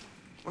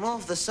 When all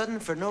of a sudden,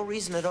 for no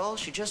reason at all,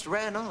 she just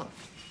ran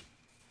off.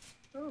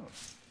 Oh,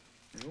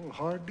 a little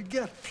hard to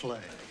get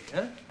play,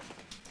 huh?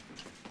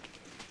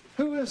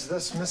 Who is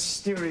this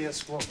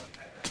mysterious woman?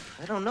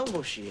 I don't know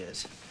who she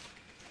is.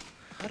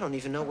 I don't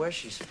even know where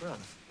she's from.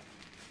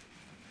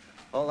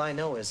 All I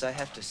know is I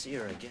have to see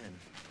her again.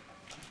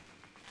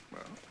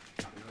 Well,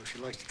 you know she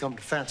likes to come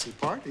to fancy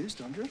parties,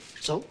 don't you?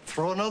 So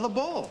throw another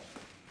ball.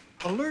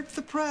 Alert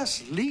the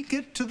press. Leak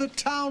it to the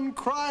town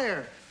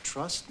crier.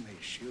 Trust me,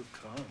 she'll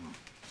come.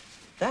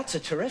 That's a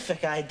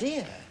terrific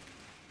idea.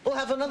 We'll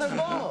have another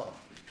ball.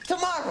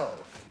 Tomorrow.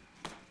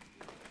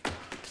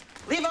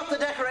 Leave up the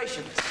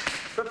decorations.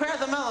 Prepare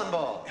the melon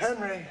balls.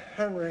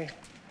 Henry,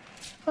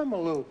 I'm a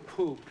little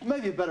pooped.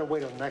 Maybe you better wait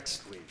till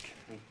next week.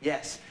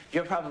 Yes,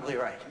 you're probably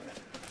right.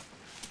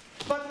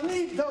 But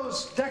leave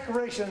those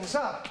decorations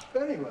up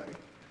anyway.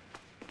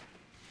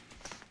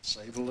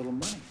 Save a little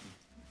money.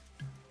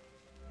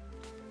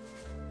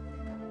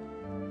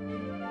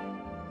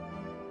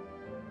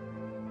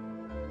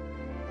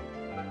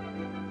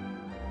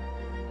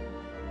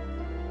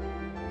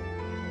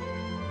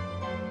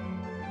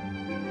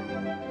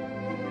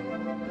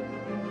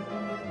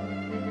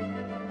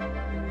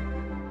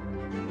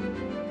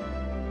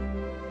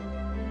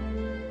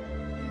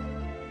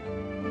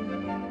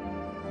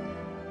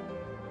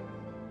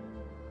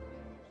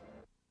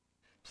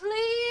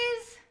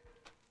 Please?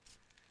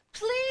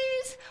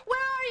 Please? Where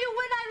are you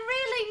when I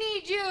really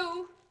need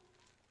you?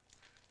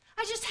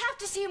 I just have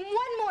to see him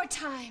one more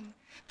time.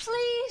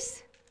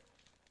 Please?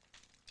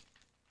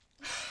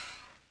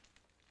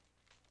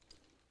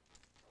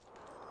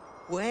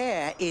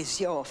 Where is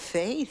your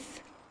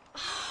faith?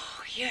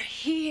 Oh, you're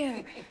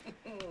here.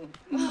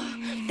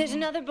 Oh, there's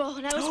another bowl,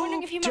 and I was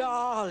wondering if you might...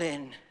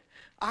 Darling,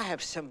 I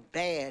have some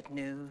bad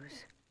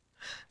news.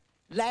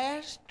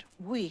 Last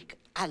week,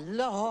 I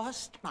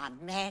lost my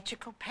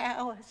magical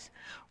powers.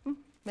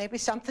 Maybe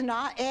something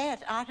I ate,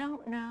 I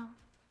don't know.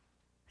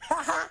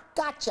 Ha-ha,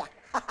 gotcha.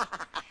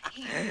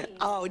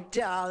 Oh,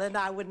 darling,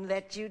 I wouldn't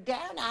let you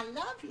down. I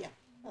love you.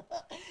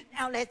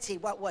 Now, let's see,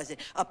 what was it?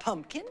 A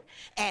pumpkin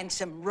and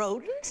some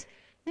rodents?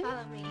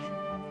 Follow me.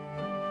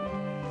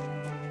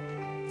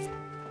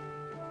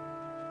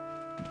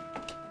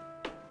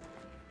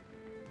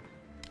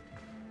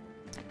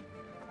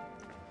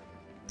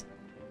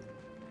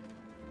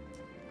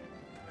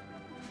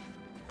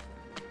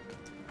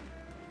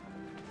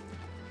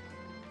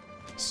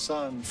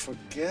 Son,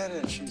 forget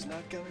it. She's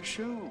not gonna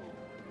show. Why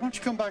don't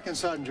you come back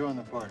inside and join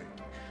the party?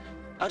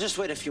 I'll just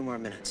wait a few more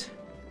minutes.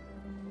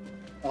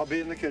 I'll be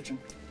in the kitchen.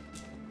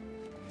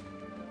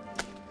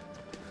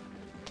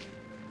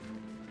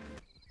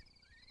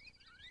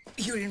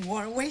 You didn't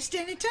want to waste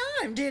any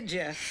time, did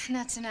you?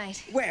 Not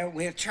tonight. Well,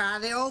 we'll try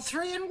the old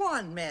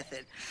 3-in-1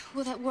 method.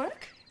 Will that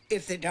work?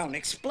 If they don't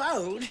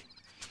explode.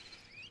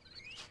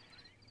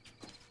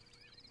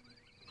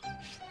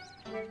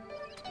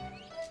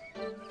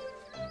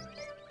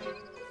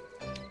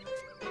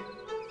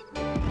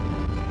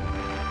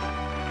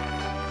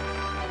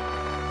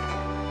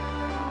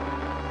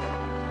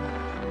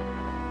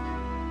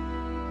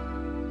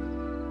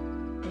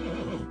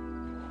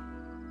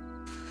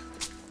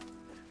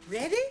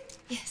 Ready?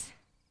 Yes.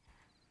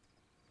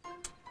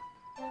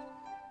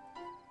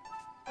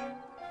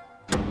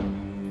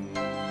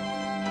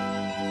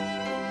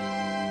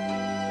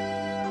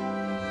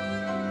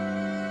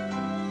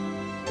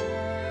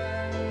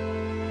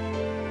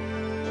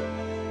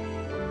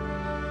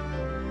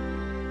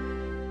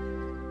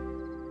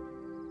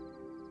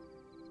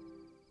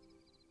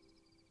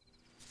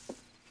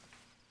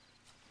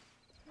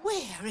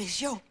 Where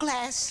is your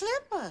glass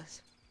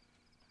slippers?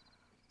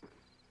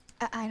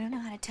 I don't know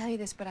how to tell you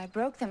this, but I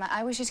broke them.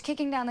 I was just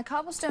kicking down the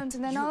cobblestones,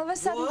 and then all of a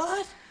sudden...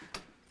 What?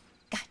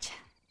 Gotcha.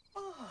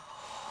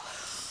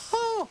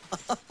 Oh.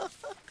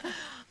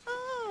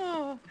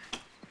 Oh.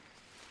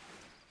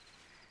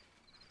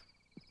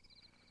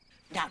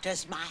 Now,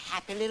 does my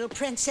happy little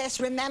princess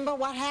remember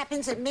what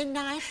happens at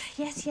midnight?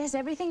 Yes, yes,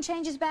 everything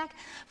changes back.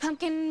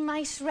 Pumpkin,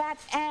 mice, rat,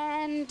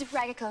 and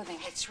ragged clothing.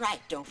 That's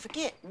right. Don't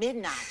forget,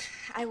 midnight.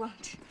 I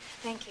won't.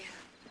 Thank you.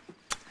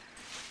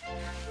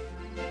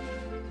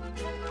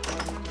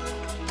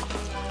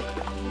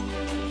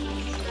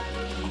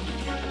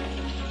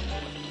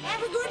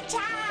 Have a good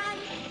time.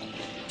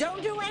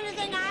 Don't do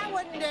anything I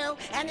wouldn't do.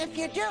 And if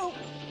you do,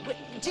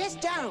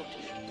 just don't.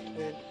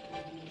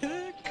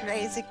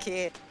 Crazy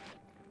kid.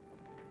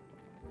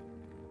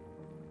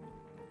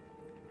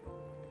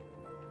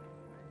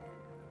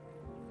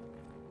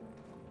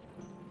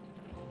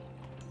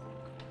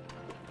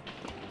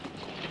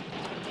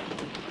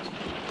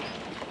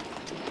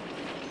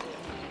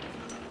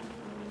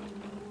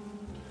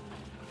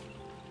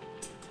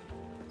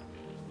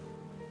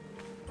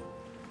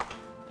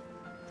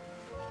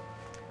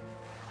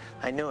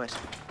 I knew it.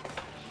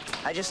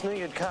 I just knew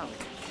you'd come.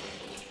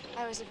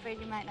 I was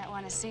afraid you might not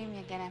want to see me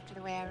again after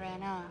the way I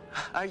ran off.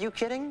 Are you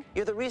kidding?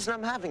 You're the reason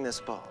I'm having this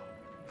ball.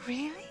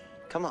 Really?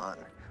 Come on,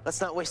 let's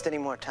not waste any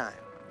more time.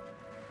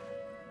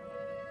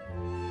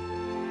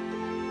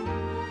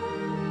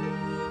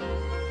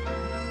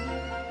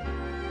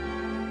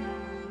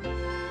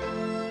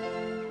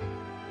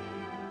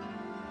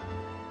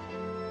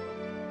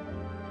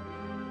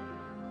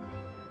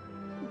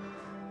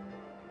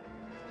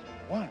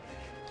 What a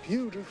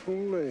beautiful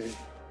lady.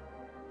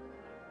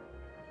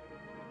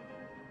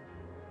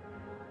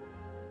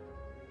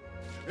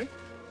 Hey.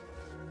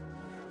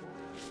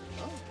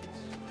 Oh,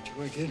 would you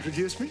like to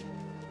introduce me?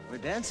 We're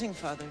dancing,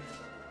 Father.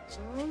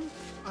 Son,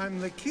 I'm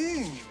the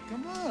king.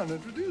 Come on,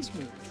 introduce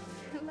me.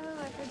 Hello,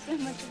 I've heard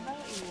so much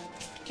about you.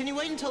 Can you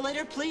wait until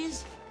later,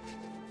 please?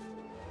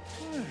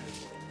 Hey,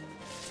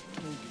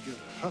 I need to get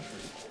a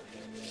huffer.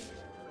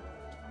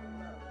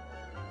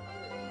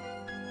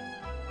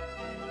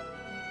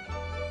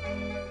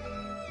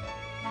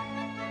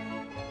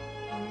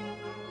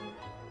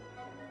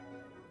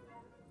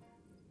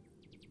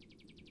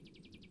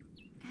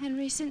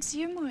 since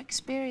you're more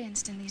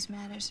experienced in these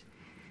matters,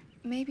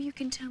 maybe you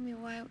can tell me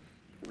why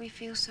we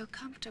feel so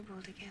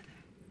comfortable together.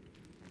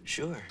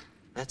 Sure,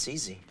 that's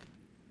easy.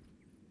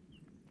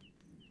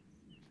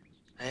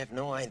 I have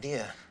no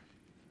idea.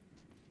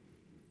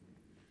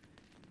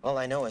 All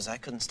I know is I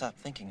couldn't stop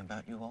thinking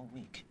about you all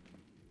week.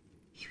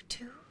 You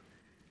too?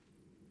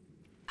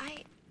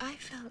 I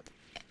felt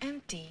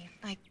empty,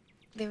 like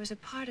there was a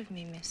part of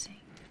me missing.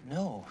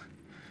 No,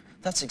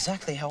 that's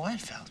exactly how I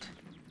felt.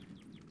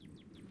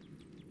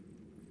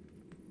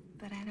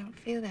 But I don't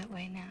feel that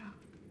way now.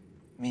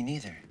 Me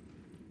neither.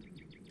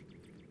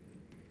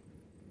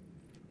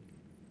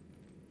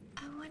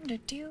 I wonder,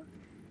 do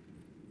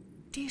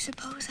you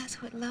suppose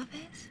that's what love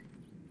is?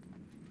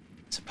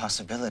 It's a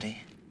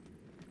possibility.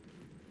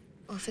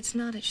 Well, if it's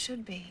not, it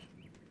should be.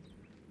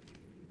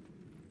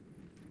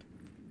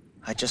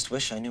 I just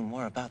wish I knew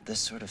more about this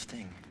sort of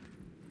thing.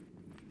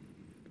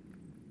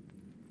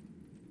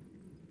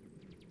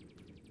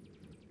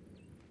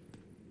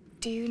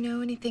 Do you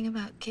know anything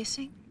about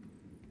kissing?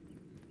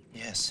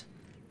 Yes.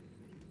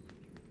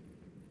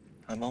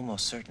 I'm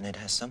almost certain it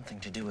has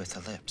something to do with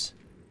the lips.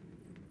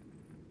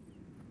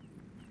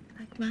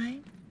 Like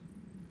mine?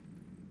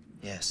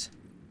 Yes.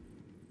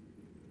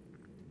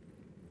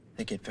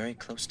 They get very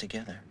close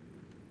together.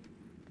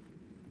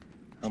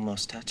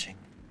 Almost touching.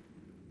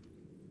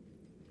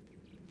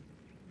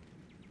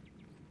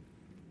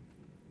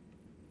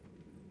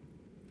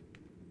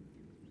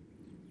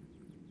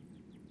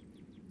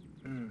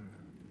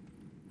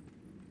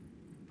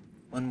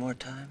 One more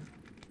time.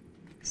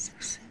 So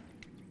soon.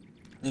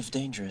 Live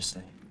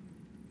dangerously.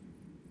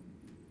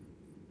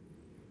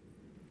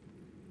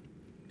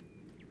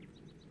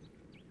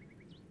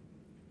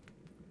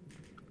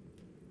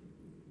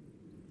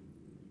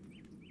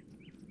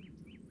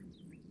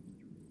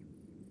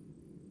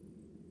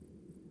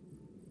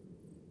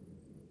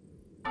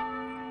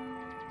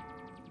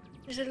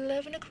 Is it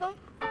 11 o'clock?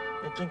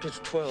 I think it's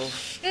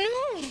 12.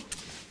 No!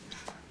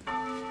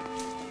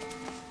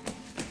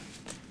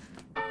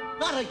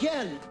 Not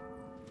again!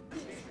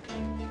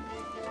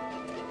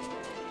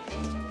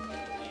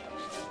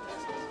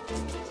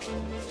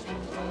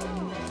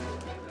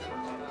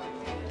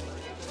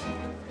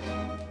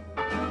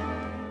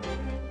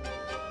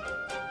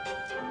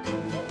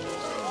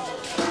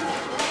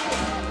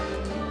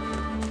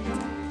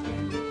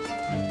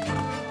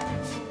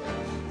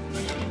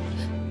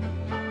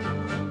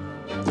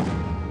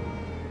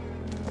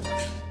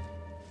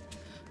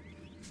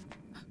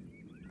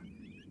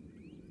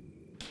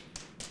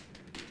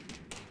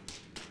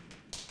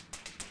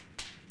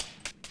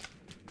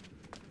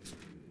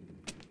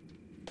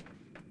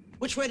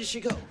 Which way did she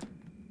go?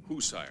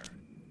 Who, sire?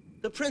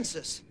 The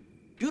princess.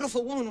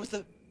 Beautiful woman with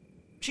the...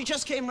 She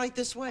just came right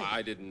this way.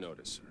 I didn't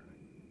notice, sir.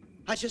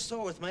 I just saw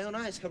her with my own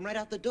eyes come right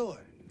out the door.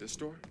 This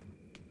door?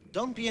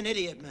 Don't be an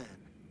idiot, man.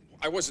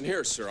 I wasn't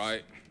here,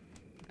 sir.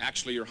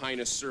 Actually, Your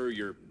Highness, sir,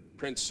 your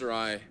prince, sir,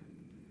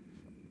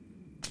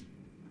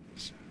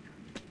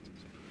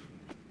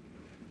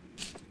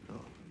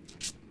 Oh.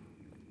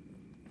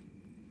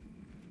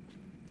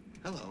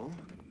 Hello.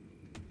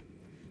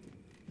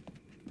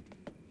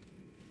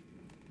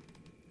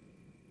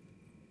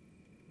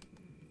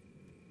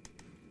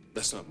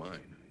 That's not mine.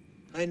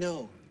 I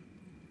know.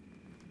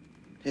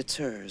 It's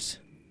hers.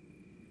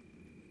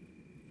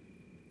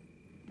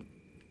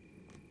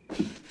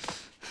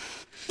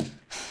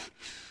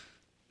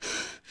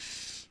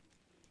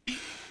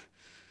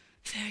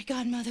 Fairy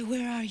Godmother,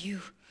 where are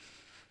you?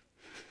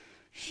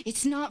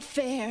 It's not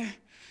fair.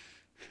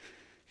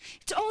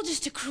 It's all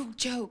just a cruel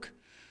joke.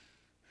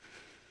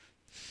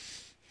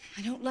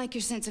 I don't like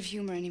your sense of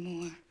humor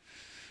anymore.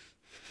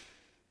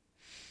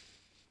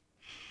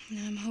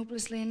 Now I'm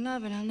hopelessly in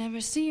love and I'll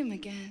never see him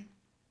again.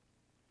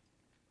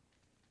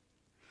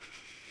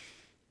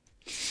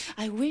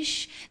 I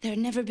wish there had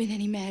never been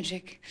any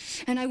magic,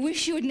 and I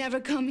wish you had never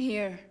come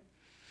here.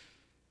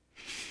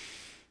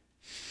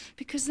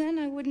 Because then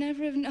I would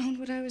never have known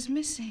what I was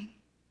missing.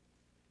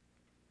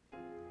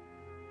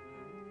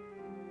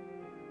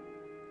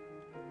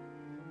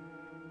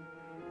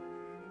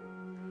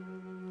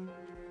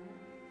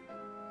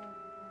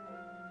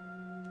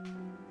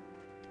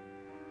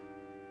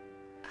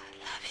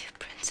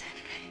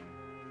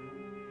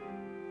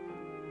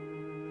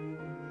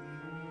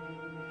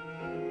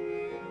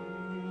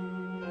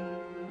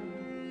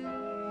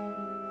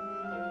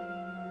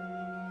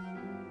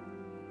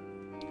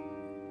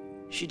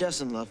 She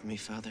doesn't love me,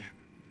 Father.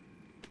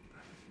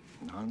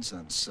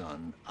 Nonsense,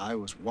 son. I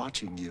was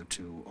watching you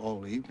two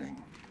all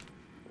evening.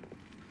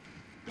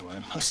 Though I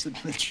must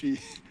admit, she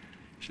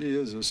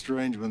is a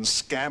strange one,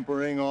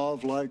 scampering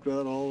off like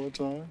that all the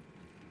time.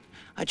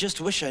 I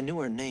just wish I knew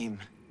her name.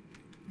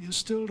 You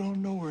still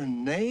don't know her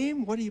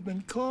name? What have you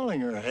been calling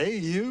her? Hey,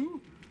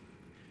 you?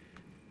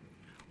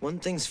 One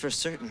thing's for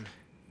certain.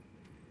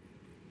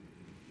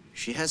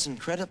 She has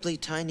incredibly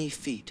tiny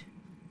feet.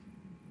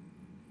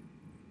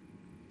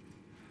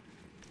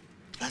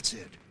 That's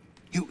it.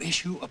 You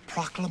issue a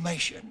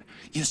proclamation.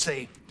 You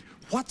say,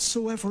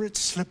 whatsoever it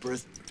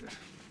slippereth,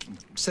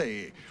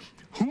 say,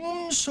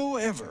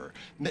 whomsoever,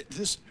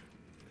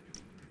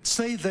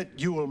 say that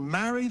you will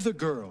marry the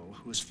girl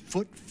whose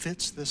foot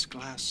fits this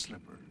glass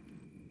slipper.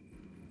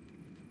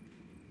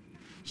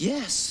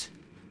 Yes.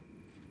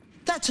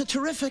 That's a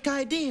terrific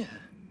idea.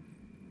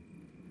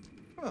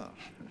 Well,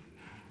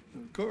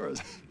 of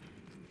course.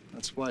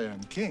 That's why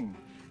I'm king.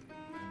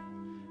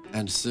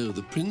 And so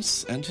the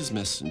prince and his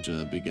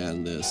messenger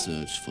began their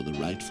search for the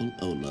rightful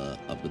owner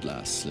of the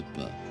glass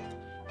slipper.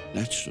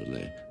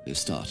 Naturally, they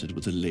started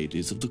with the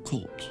ladies of the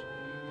court.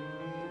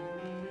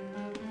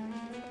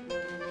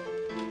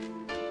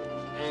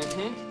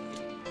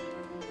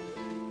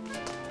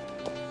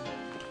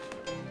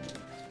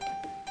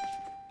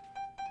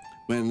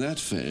 When that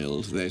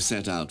failed, they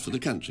set out for the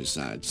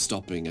countryside,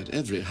 stopping at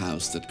every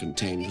house that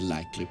contained a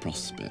likely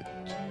prospect.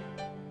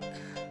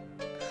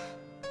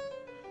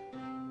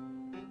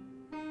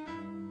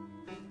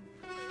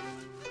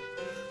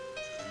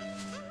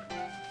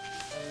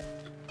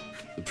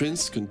 The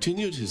prince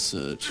continued his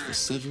search for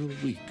several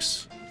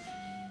weeks,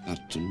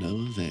 but to no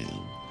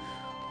avail.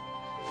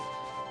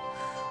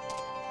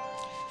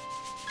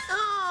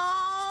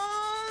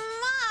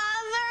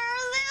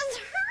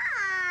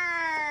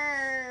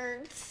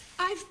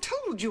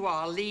 You,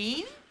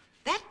 Arlene,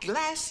 that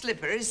glass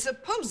slipper is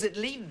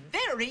supposedly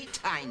very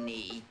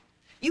tiny.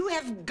 You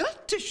have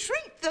got to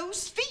shrink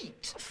those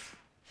feet.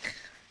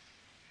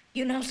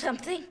 You know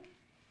something?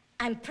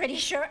 I'm pretty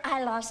sure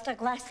I lost a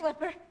glass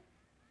slipper.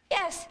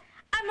 Yes,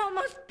 I'm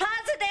almost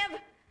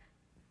positive.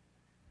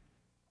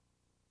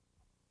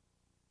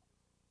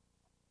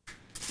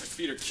 My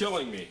feet are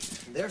killing me.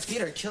 Their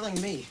feet are killing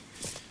me.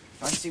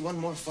 If I see one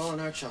more fallen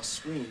arch, I'll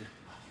scream.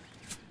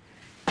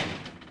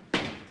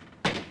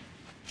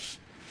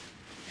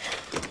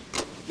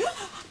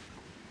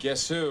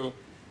 Guess who?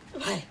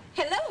 Why,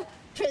 hello,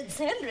 Prince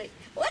Henry.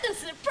 What a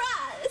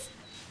surprise.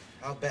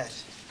 I'll bet.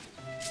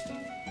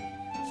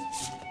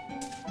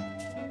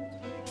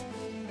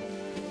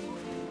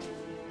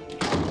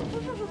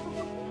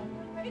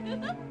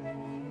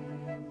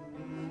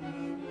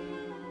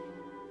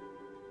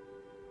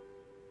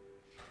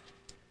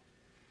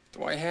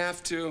 Do I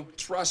have to?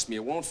 Trust me,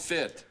 it won't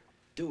fit.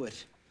 Do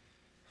it.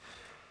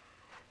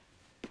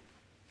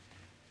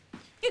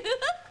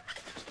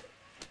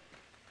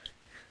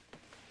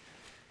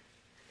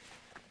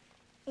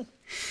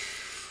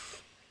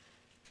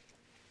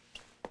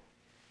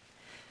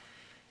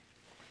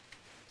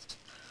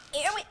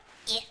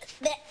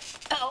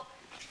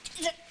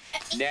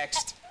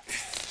 Next.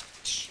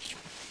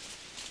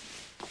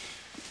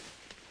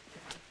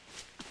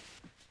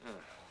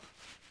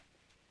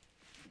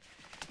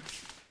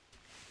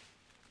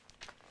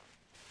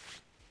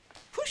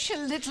 Push a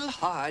little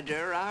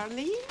harder,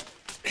 Arlene.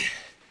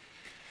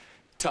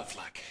 Tough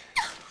luck.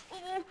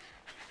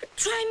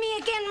 Try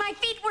me again. My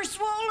feet were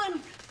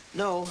swollen.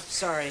 No,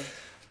 sorry.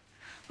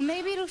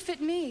 Maybe it'll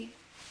fit me.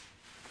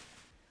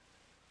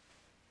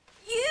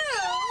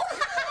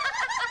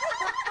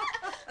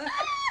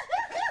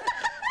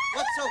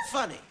 What's so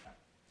funny?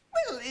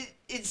 Well,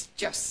 it's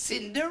just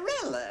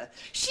Cinderella.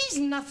 She's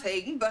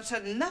nothing but a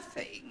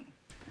nothing.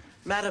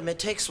 Madam, it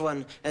takes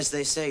one, as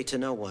they say, to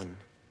know one.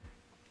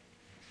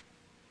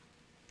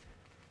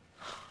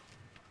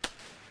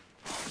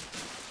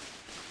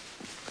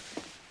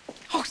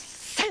 Oh,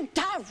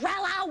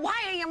 Cinderella, why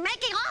are you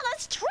making all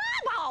this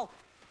trouble?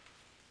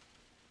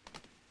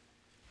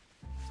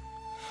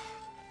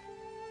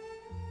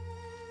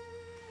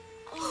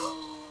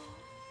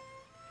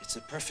 It's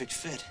a perfect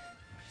fit.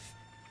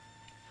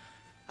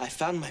 I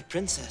found my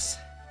princess.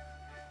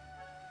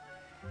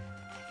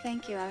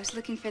 Thank you. I was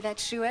looking for that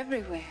shoe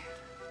everywhere.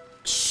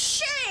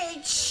 She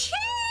cheated!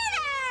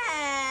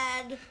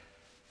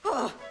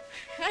 Oh,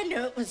 I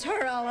knew it was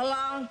her all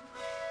along.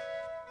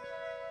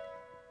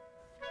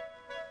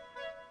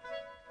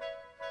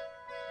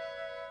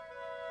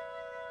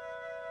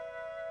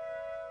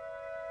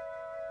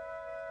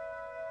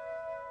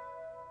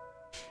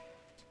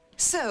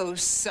 So,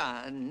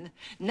 son,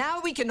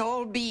 now we can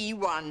all be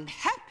one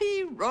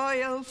happy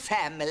royal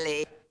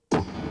family.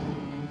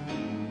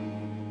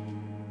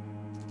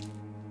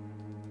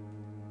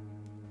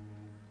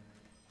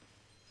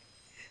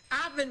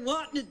 I've been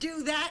wanting to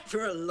do that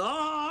for a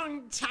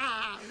long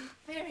time.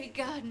 Fairy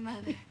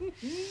godmother.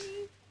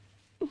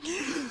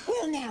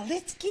 Well, now,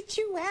 let's get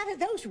you out of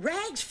those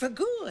rags for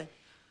good.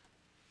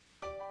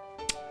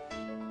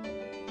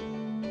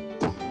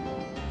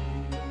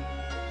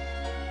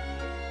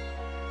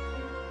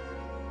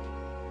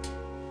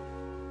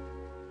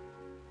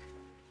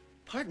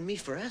 Pardon me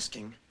for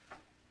asking.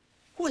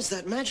 Who is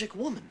that magic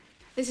woman?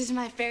 This is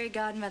my fairy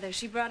godmother.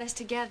 She brought us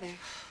together.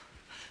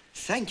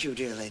 Thank you,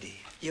 dear lady.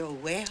 You're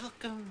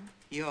welcome,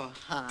 Your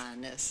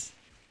Highness.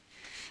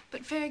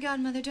 But fairy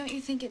godmother, don't you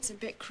think it's a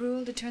bit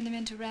cruel to turn them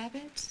into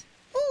rabbits?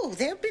 Oh,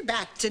 they'll be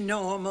back to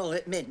normal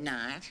at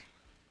midnight.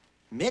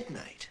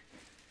 Midnight?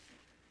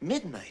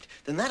 Midnight?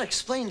 Then that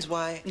explains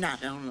why...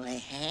 Not only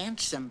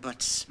handsome,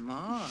 but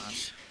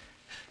smart.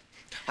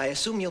 I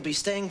assume you'll be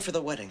staying for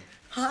the wedding.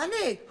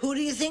 Honey, who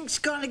do you think's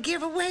gonna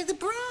give away the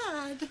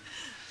bride?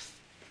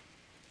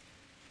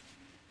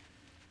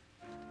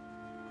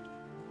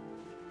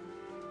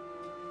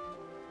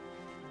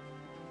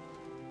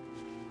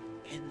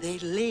 And they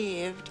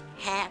lived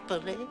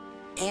happily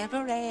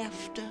ever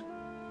after.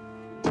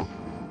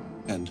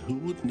 And who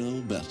would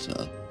know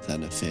better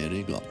than a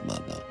fairy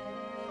godmother?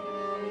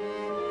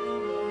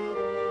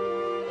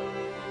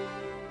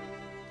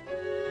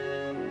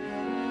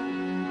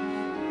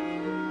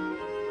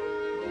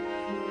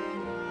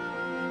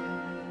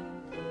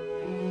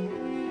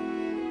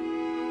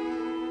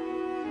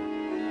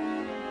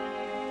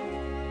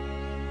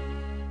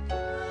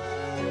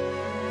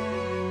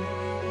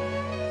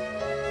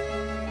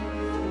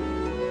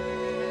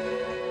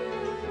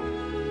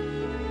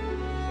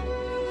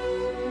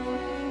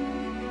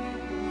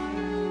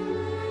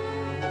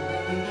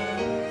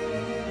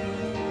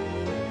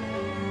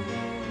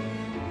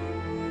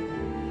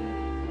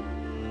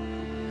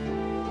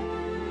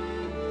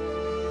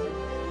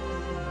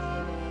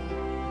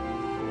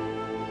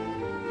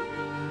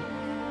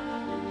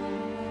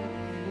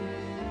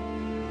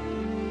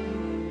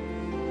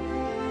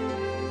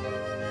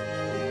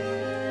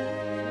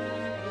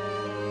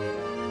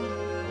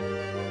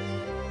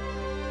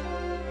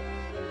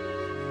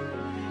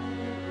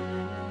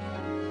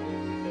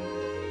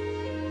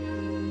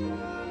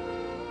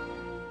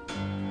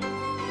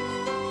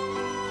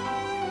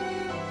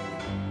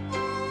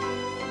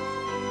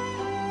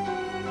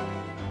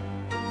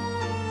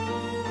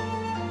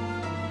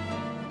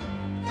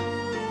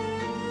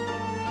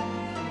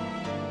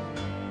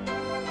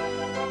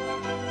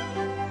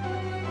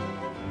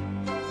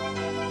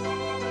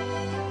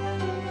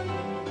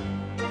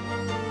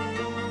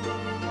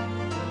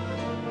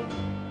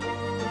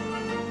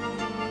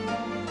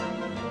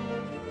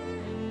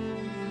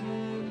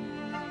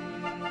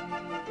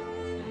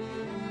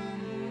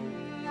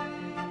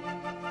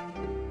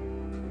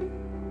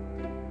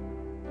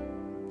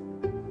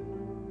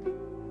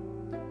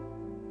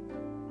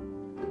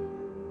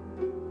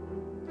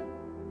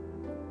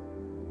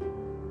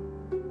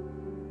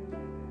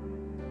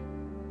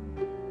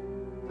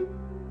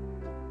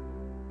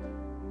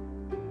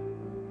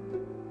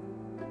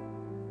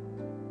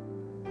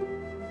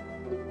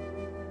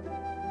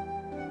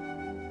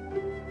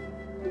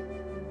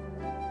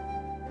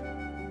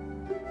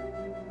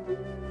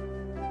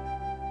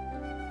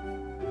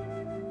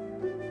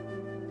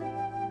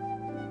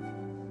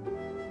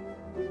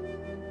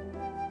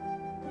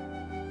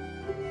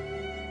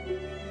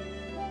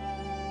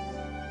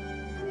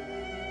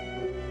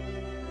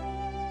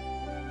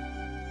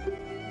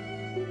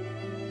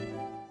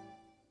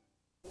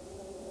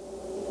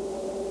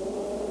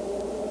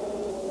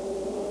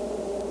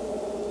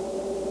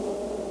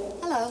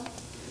 Hello,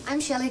 I'm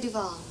Shelley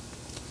Duvall.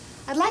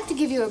 I'd like to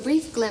give you a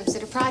brief glimpse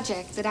at a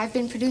project that I've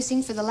been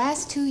producing for the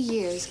last 2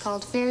 years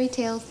called Fairy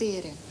Tale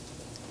Theater.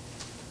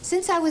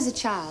 Since I was a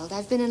child,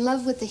 I've been in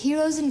love with the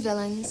heroes and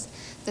villains,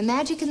 the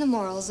magic and the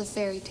morals of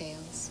fairy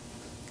tales.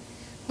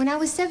 When I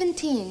was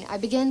 17, I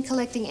began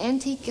collecting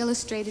antique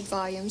illustrated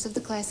volumes of the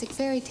classic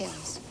fairy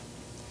tales.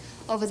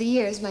 Over the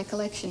years, my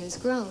collection has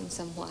grown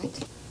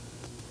somewhat.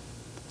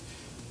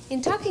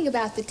 In talking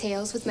about the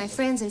tales with my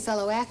friends and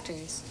fellow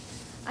actors,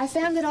 I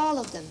found that all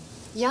of them,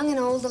 young and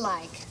old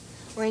alike,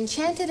 were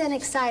enchanted and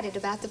excited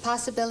about the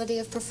possibility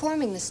of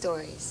performing the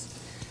stories,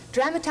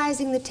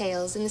 dramatizing the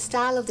tales in the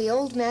style of the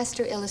old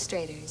master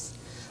illustrators,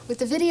 with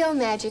the video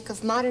magic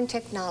of modern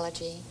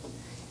technology,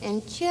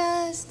 and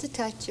just a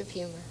touch of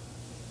humor.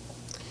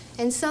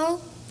 And so,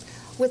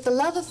 with the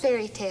love of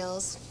fairy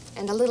tales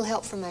and a little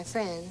help from my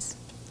friends,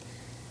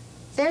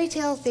 Fairy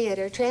Tale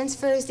Theater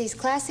transfers these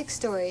classic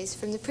stories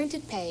from the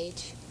printed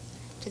page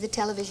to the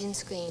television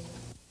screen.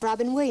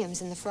 Robin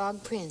Williams in The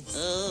Frog Prince.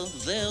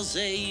 There's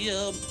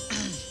a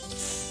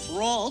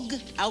frog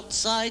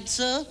outside,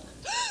 sir.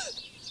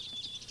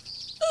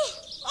 A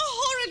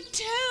horrid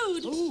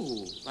toad!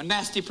 Ooh, a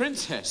nasty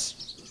princess.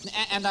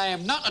 And I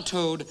am not a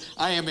toad,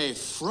 I am a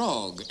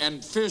frog,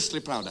 and fiercely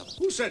proud of it.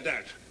 Who said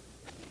that?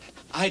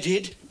 I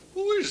did.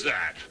 Who is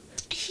that?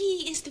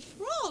 He is the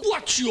frog.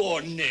 What's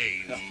your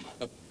name?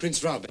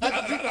 Prince Robin.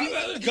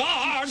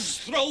 Guards,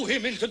 throw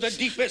him into the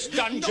deepest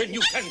dungeon you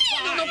can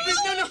find.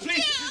 No,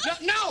 please.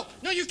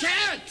 No, you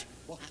can't.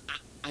 Well,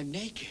 I'm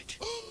naked.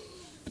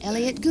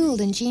 Elliot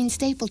Gould and Gene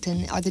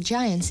Stapleton are the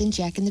giants in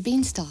Jack and the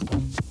Beanstalk.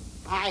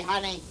 Hi,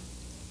 honey.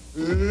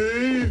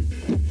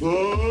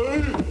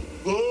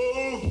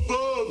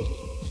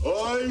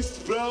 I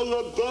smell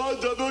the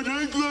blood of an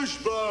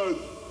Englishman.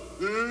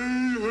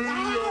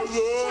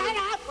 Shut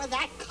up with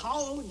that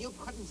cold. You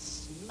couldn't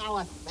smell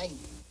a thing.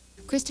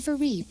 Christopher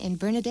Reeve and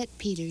Bernadette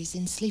Peters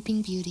in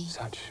Sleeping Beauty.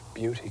 Such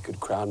beauty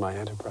could crown my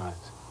enterprise.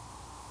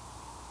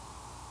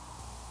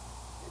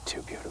 You're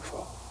too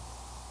beautiful.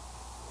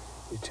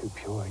 You're too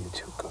pure. You're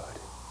too good.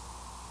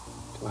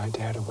 Do I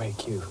dare to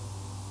wake you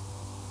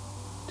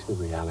to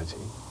reality?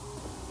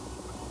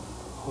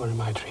 Or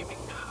am I dreaming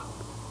now?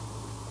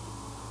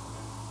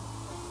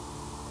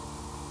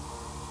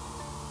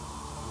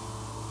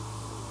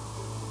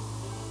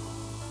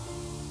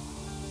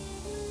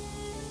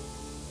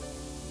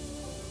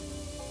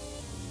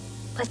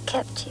 What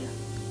kept you?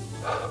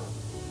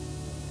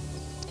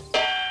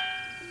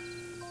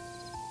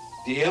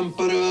 The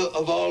Emperor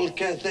of all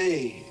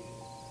Cathay,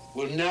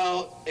 will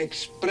now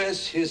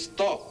express his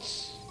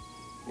thoughts.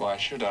 Why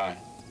should I?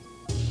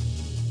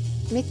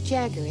 Mick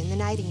Jagger in The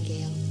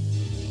Nightingale.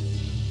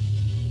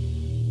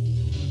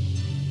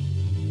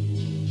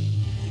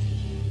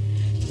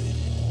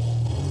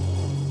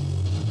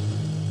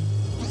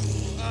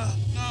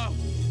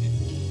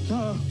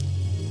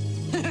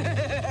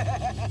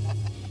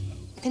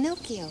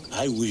 Pinocchio.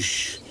 I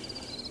wish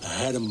I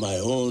had my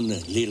own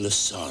little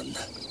son.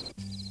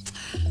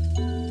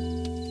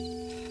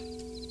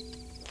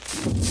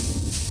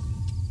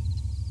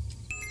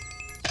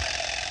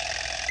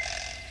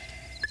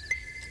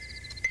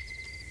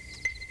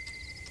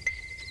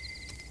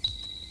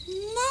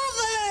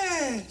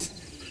 Mother!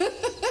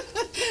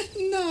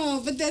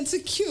 No, but that's so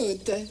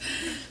cute.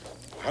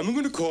 I'm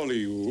going to call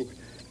you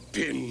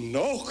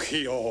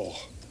Pinocchio.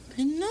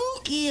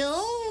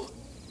 Pinocchio?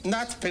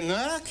 Not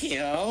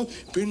Pinocchio,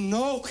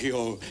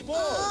 Pinocchio.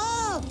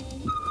 Oh!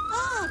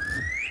 Oh!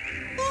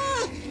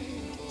 Oh!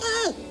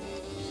 Oh!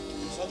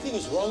 Something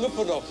is wrong with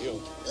Pinocchio.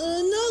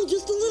 No,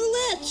 just a little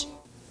itch.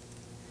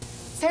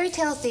 Fairy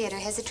tale theater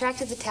has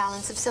attracted the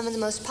talents of some of the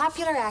most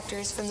popular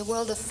actors from the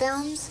world of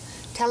films,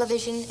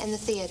 television, and the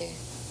theater.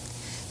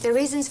 Their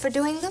reasons for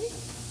doing them?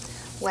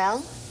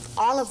 Well,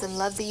 all of them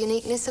love the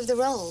uniqueness of the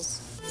roles.